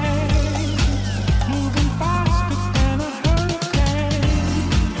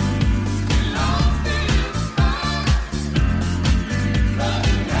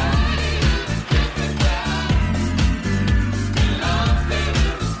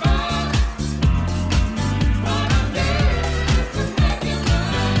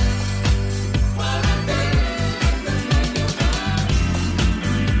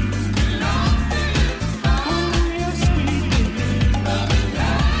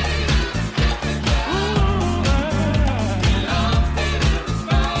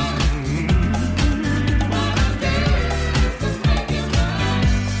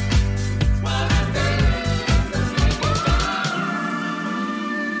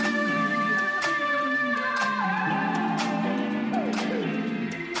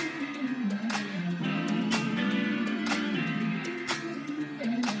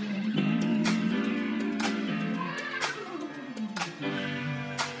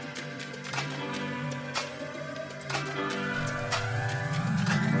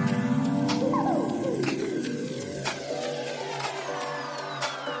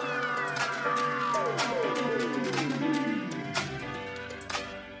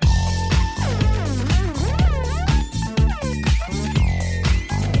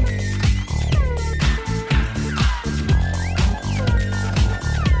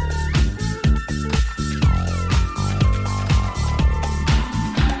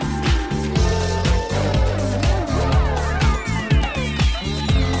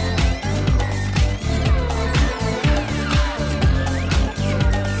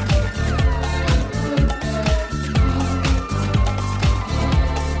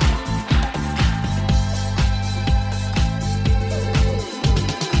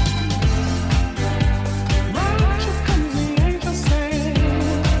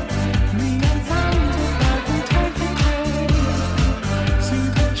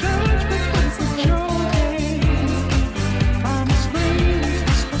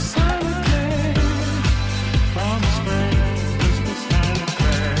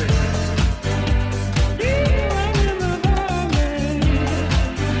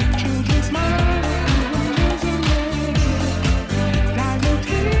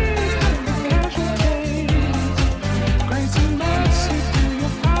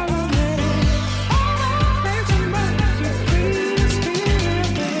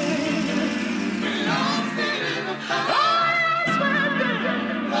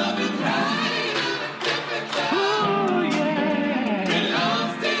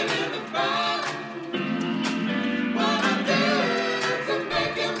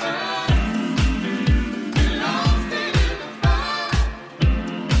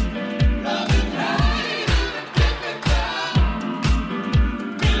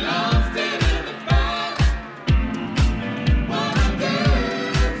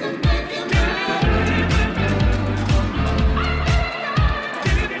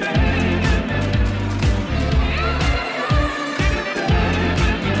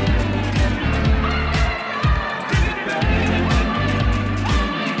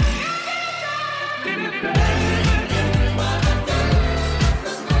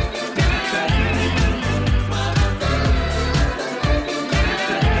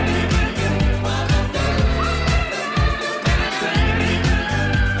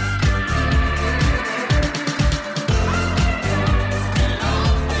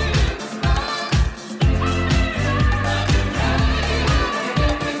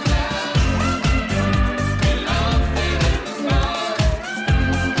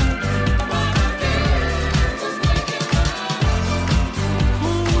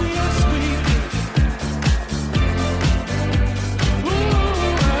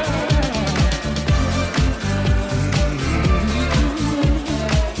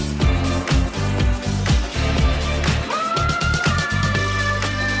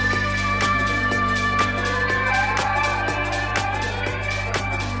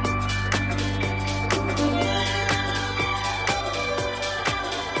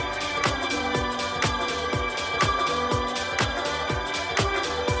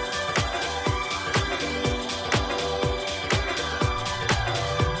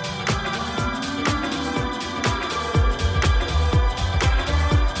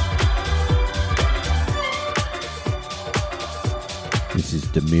This is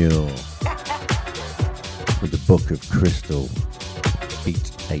Demure with the Book of Crystal,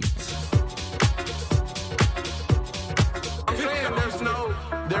 Beat 8.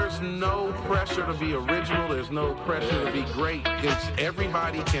 There's no pressure to be original. There's no pressure to be great. It's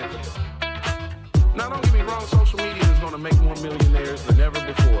everybody can. Now, don't get me wrong. Social media is going to make more millionaires than ever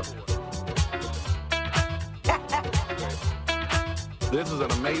before. This is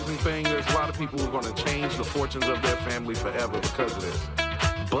an amazing thing. There's a lot of people who are going to change the fortunes of their family forever because of this.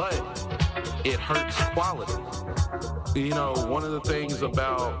 But it hurts quality. You know, one of the things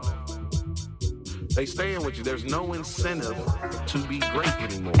about they staying with you, there's no incentive to be great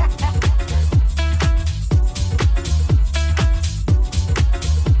anymore.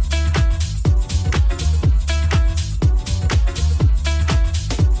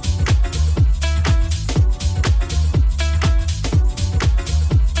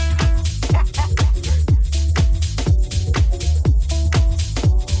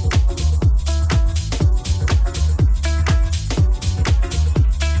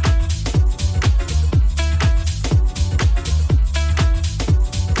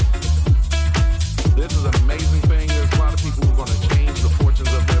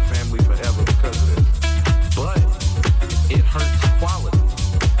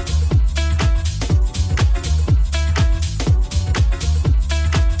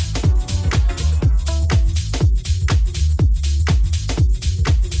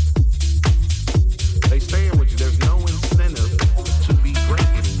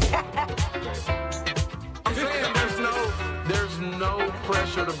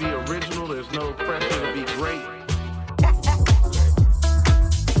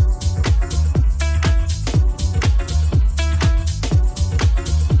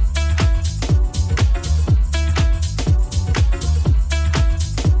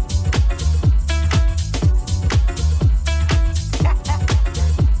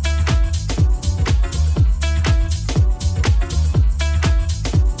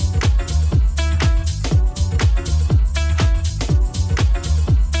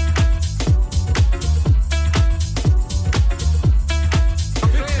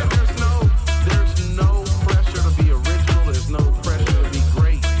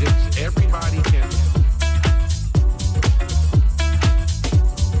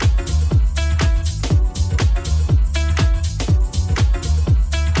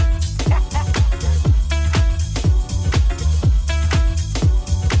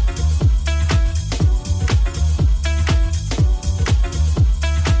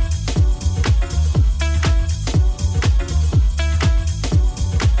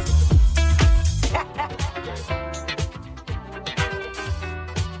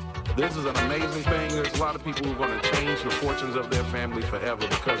 This is an amazing thing. There's a lot of people who are going to change the fortunes of their family forever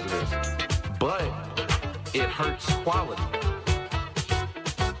because of this. But it hurts quality.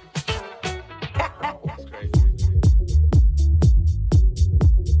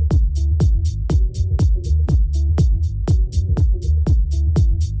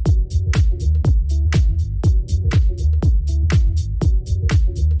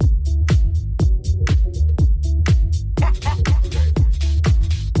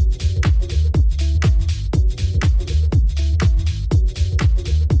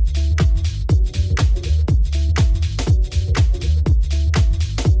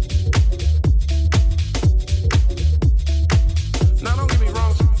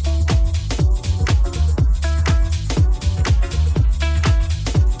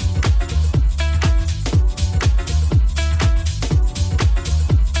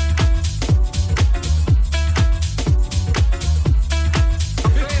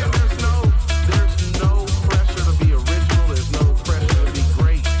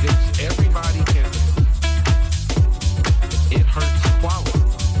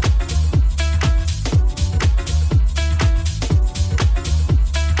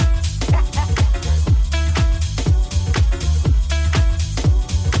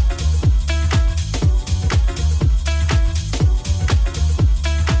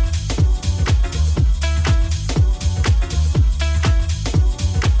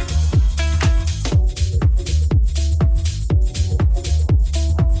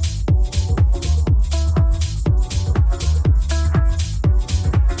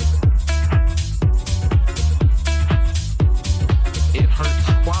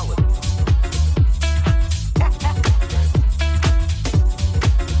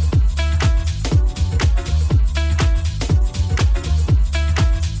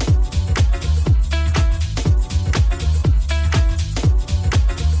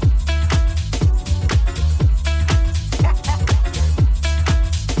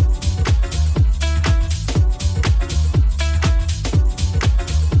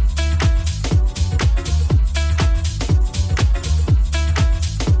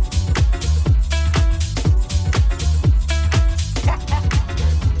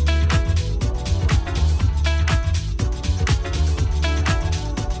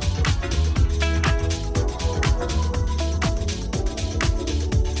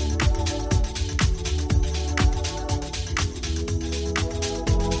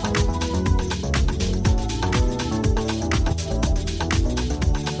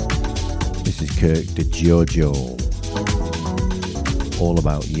 This is Kirk de Giorgio. All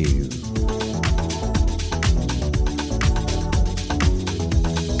About You.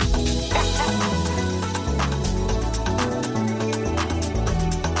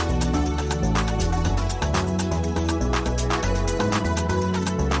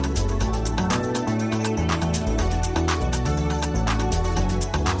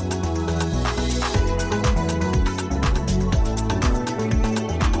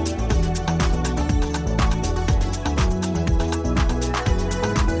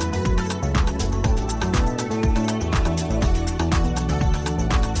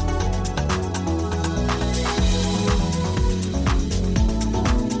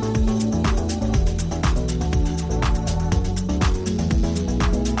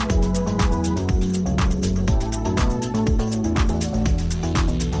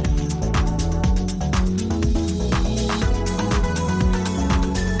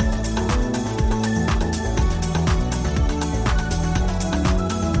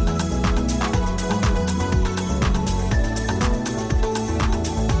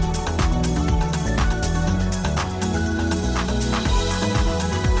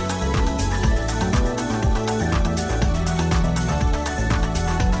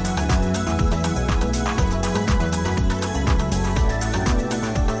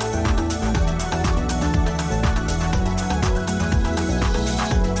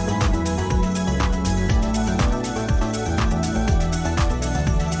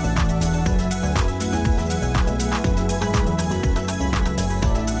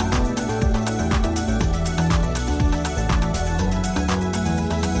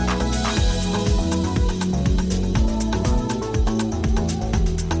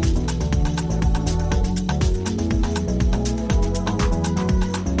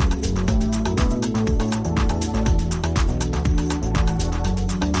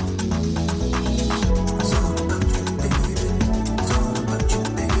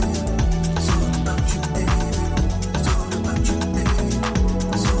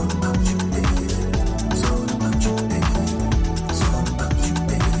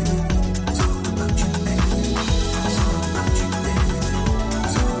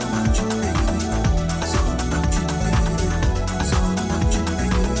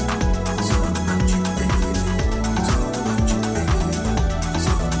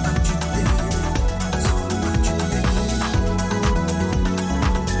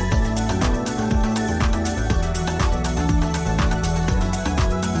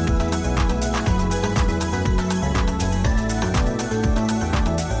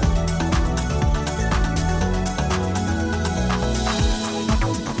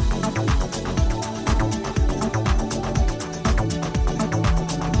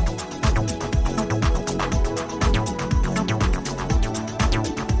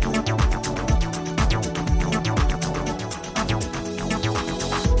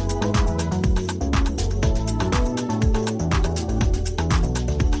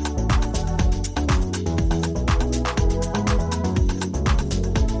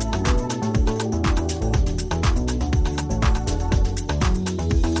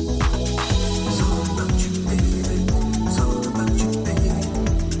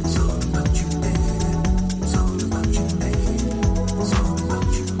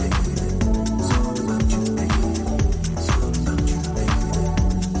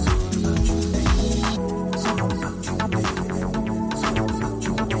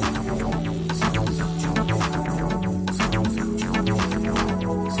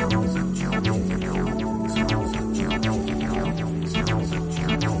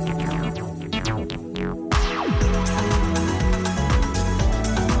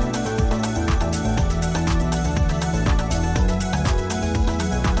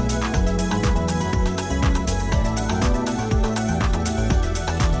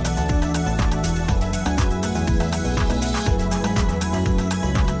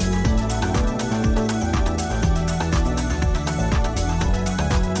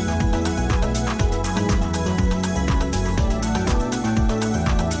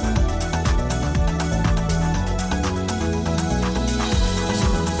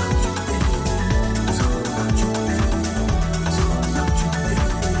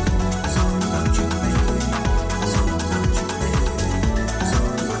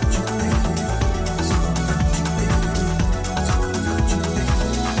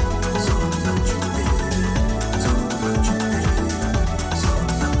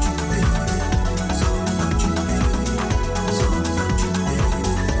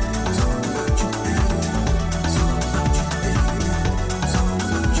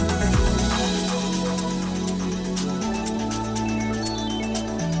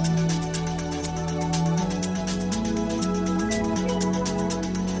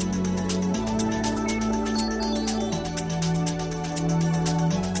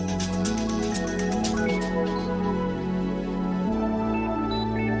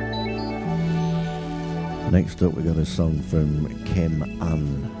 Next up we got a song from Kim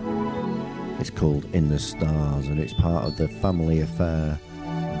Ann. It's called In the Stars and it's part of the Family Affair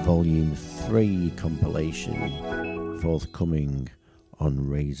Volume 3 compilation, forthcoming on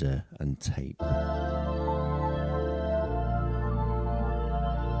Razor and Tape.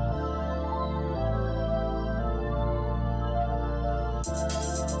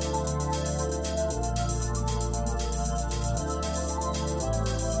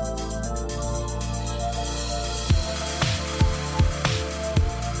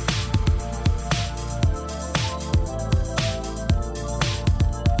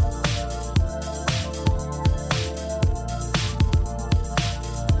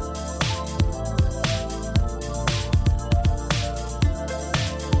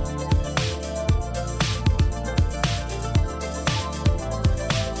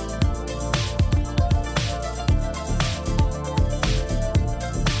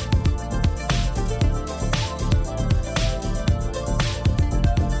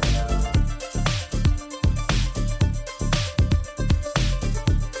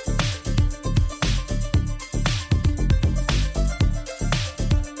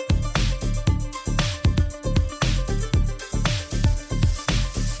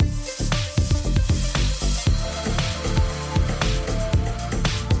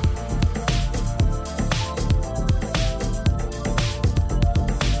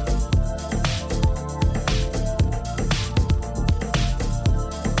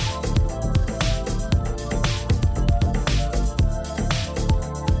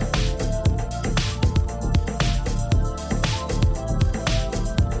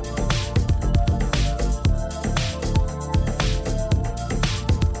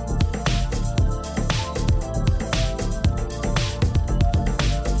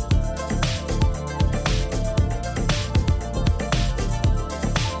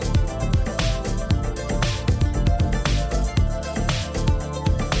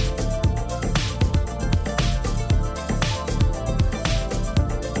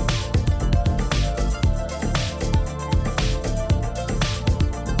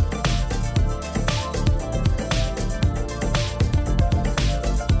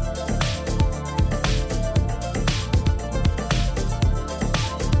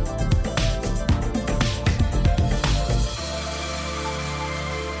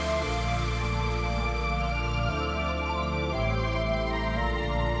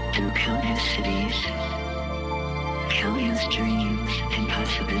 Through countless cities, countless dreams and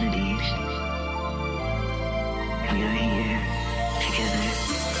possibilities, we are here together,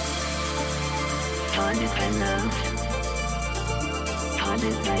 bonded by love,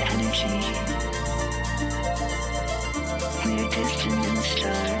 bonded by energy. We are distant in the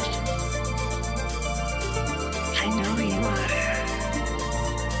stars. I know who you are.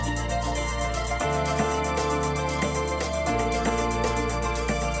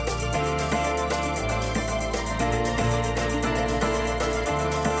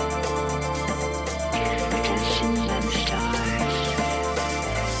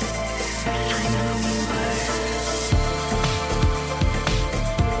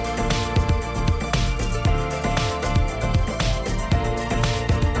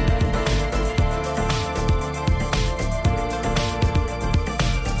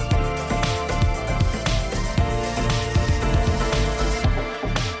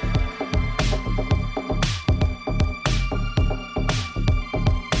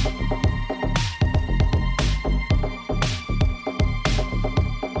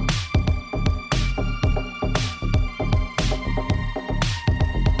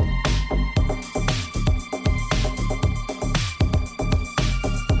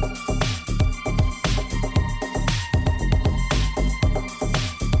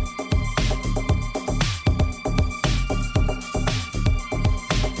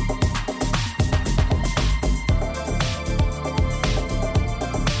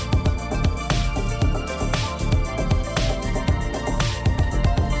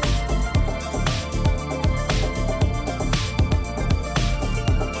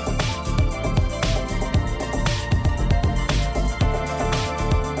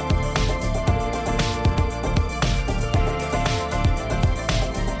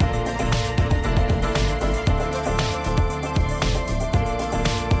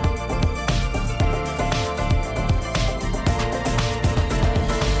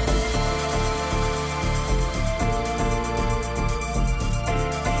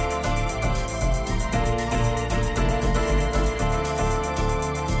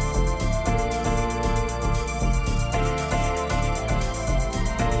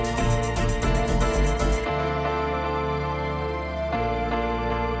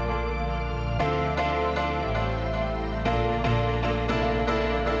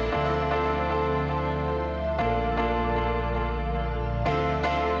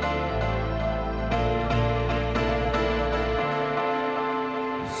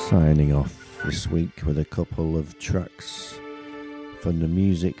 Signing off this week with a couple of tracks from the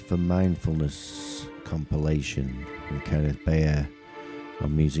Music for Mindfulness compilation from Kenneth Bayer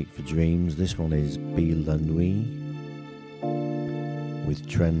on Music for Dreams. This one is Be La Nuit with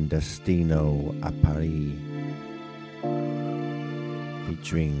Tren Destino a Paris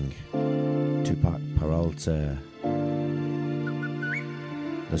featuring Tupac Peralta,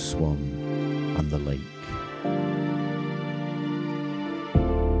 The Swan and the Lake.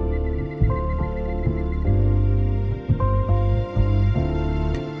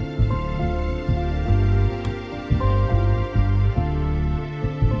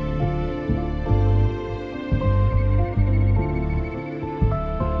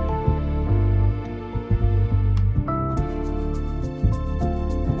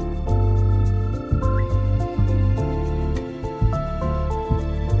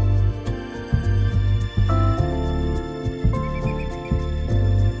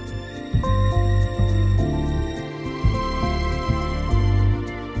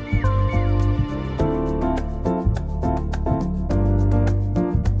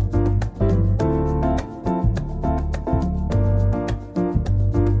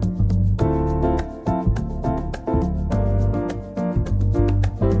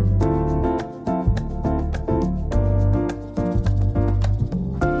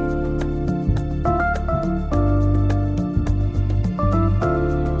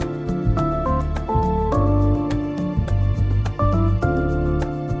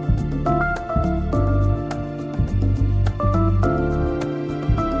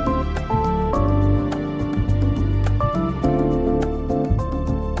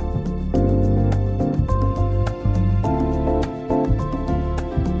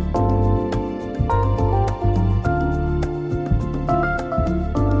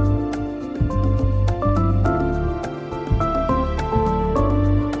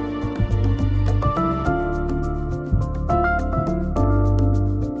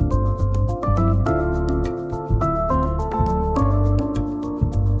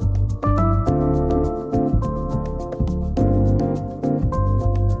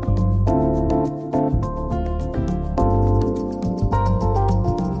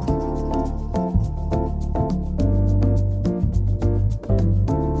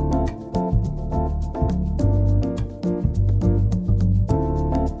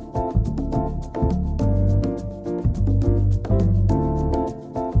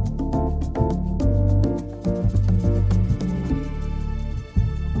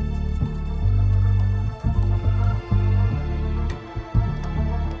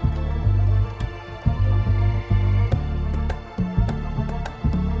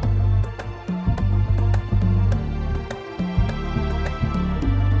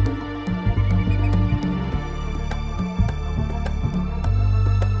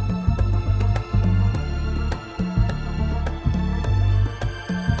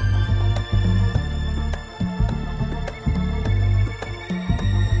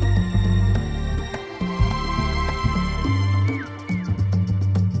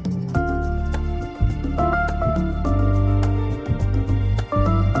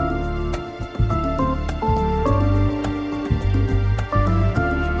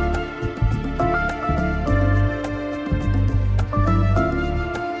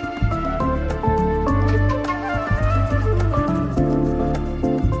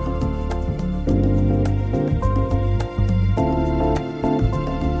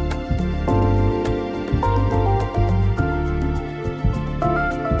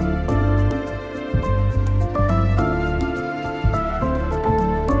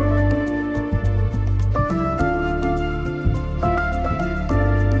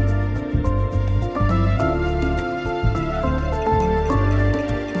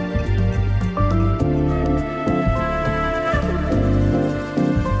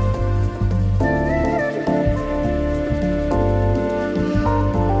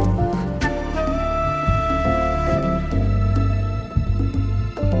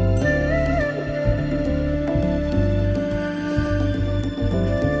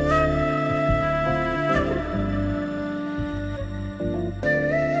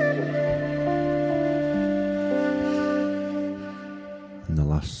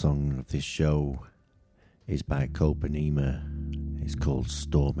 This show is by Copenhagen. It's called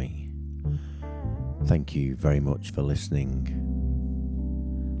Stormy. Thank you very much for listening.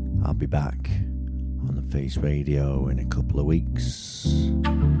 I'll be back on the Face Radio in a couple of weeks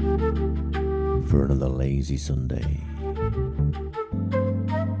for another Lazy Sunday.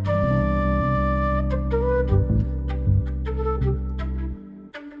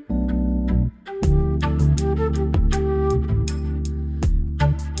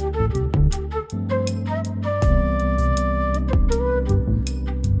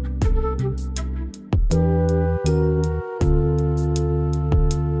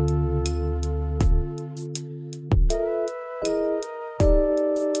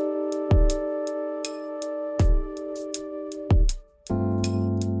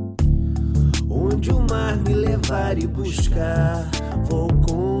 provar e buscar, vou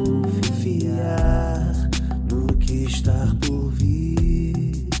confiar no que está por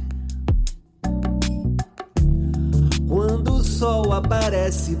vir. Quando o sol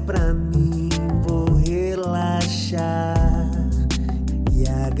aparece pra mim, vou relaxar e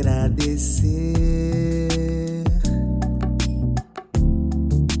agradecer.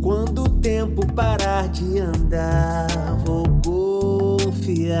 Quando o tempo parar de andar, vou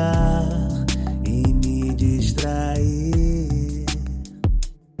confiar e me distrair.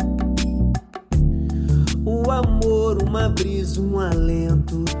 O amor, uma brisa, um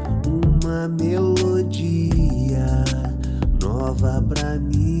alento, uma melodia nova pra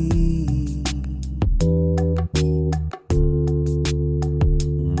mim.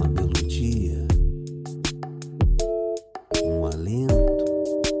 Uma melodia, um alento.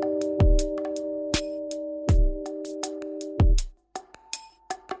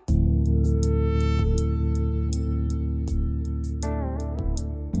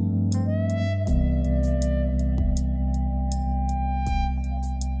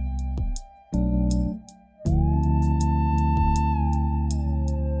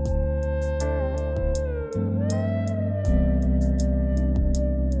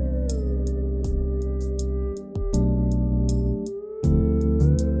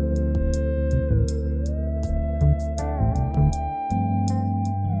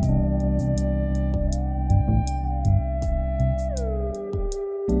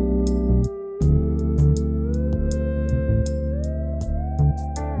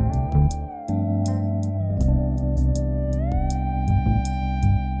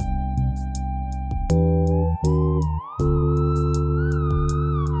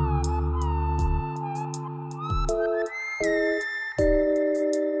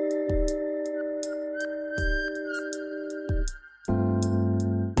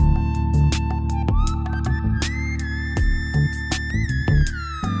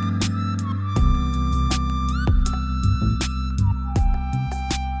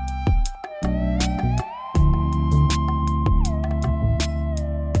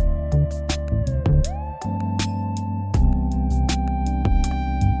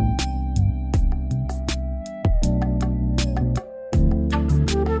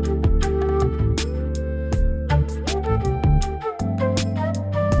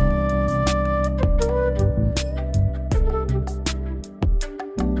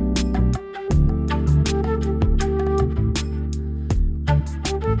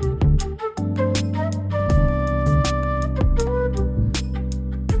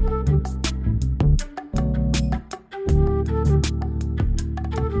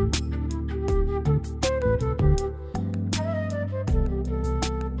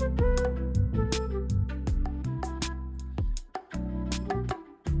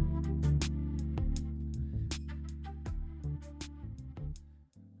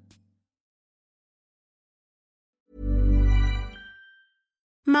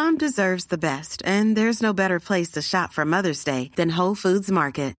 Mom deserves the best, and there's no better place to shop for Mother's Day than Whole Foods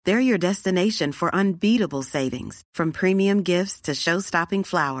Market. They're your destination for unbeatable savings, from premium gifts to show-stopping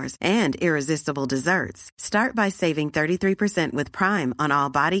flowers and irresistible desserts. Start by saving 33% with Prime on all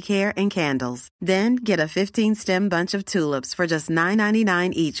body care and candles. Then get a 15-stem bunch of tulips for just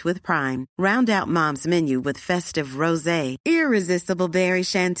 $9.99 each with Prime. Round out Mom's menu with festive rosé, irresistible berry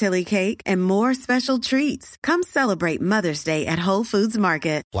chantilly cake, and more special treats. Come celebrate Mother's Day at Whole Foods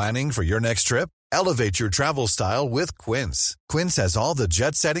Market. Planning for your next trip? Elevate your travel style with Quince. Quince has all the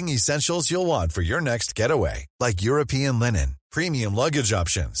jet-setting essentials you'll want for your next getaway, like European linen, premium luggage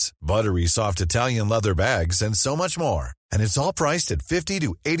options, buttery soft Italian leather bags, and so much more. And it's all priced at 50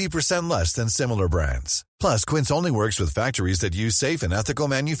 to 80% less than similar brands. Plus, Quince only works with factories that use safe and ethical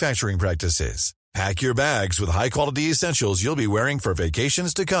manufacturing practices. Pack your bags with high-quality essentials you'll be wearing for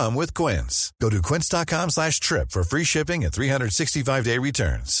vacations to come with Quince. Go to quince.com/trip for free shipping and 365-day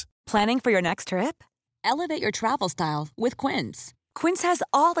returns. Planning for your next trip? Elevate your travel style with Quince. Quince has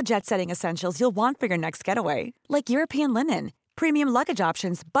all the jet-setting essentials you'll want for your next getaway, like European linen, premium luggage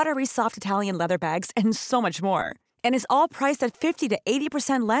options, buttery soft Italian leather bags, and so much more. And is all priced at 50 to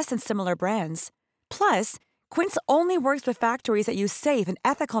 80% less than similar brands. Plus, Quince only works with factories that use safe and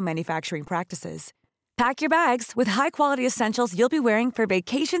ethical manufacturing practices. Pack your bags with high-quality essentials you'll be wearing for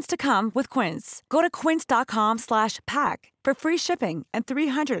vacations to come with Quince. Go to quince.com/pack for free shipping and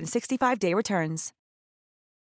 365-day returns.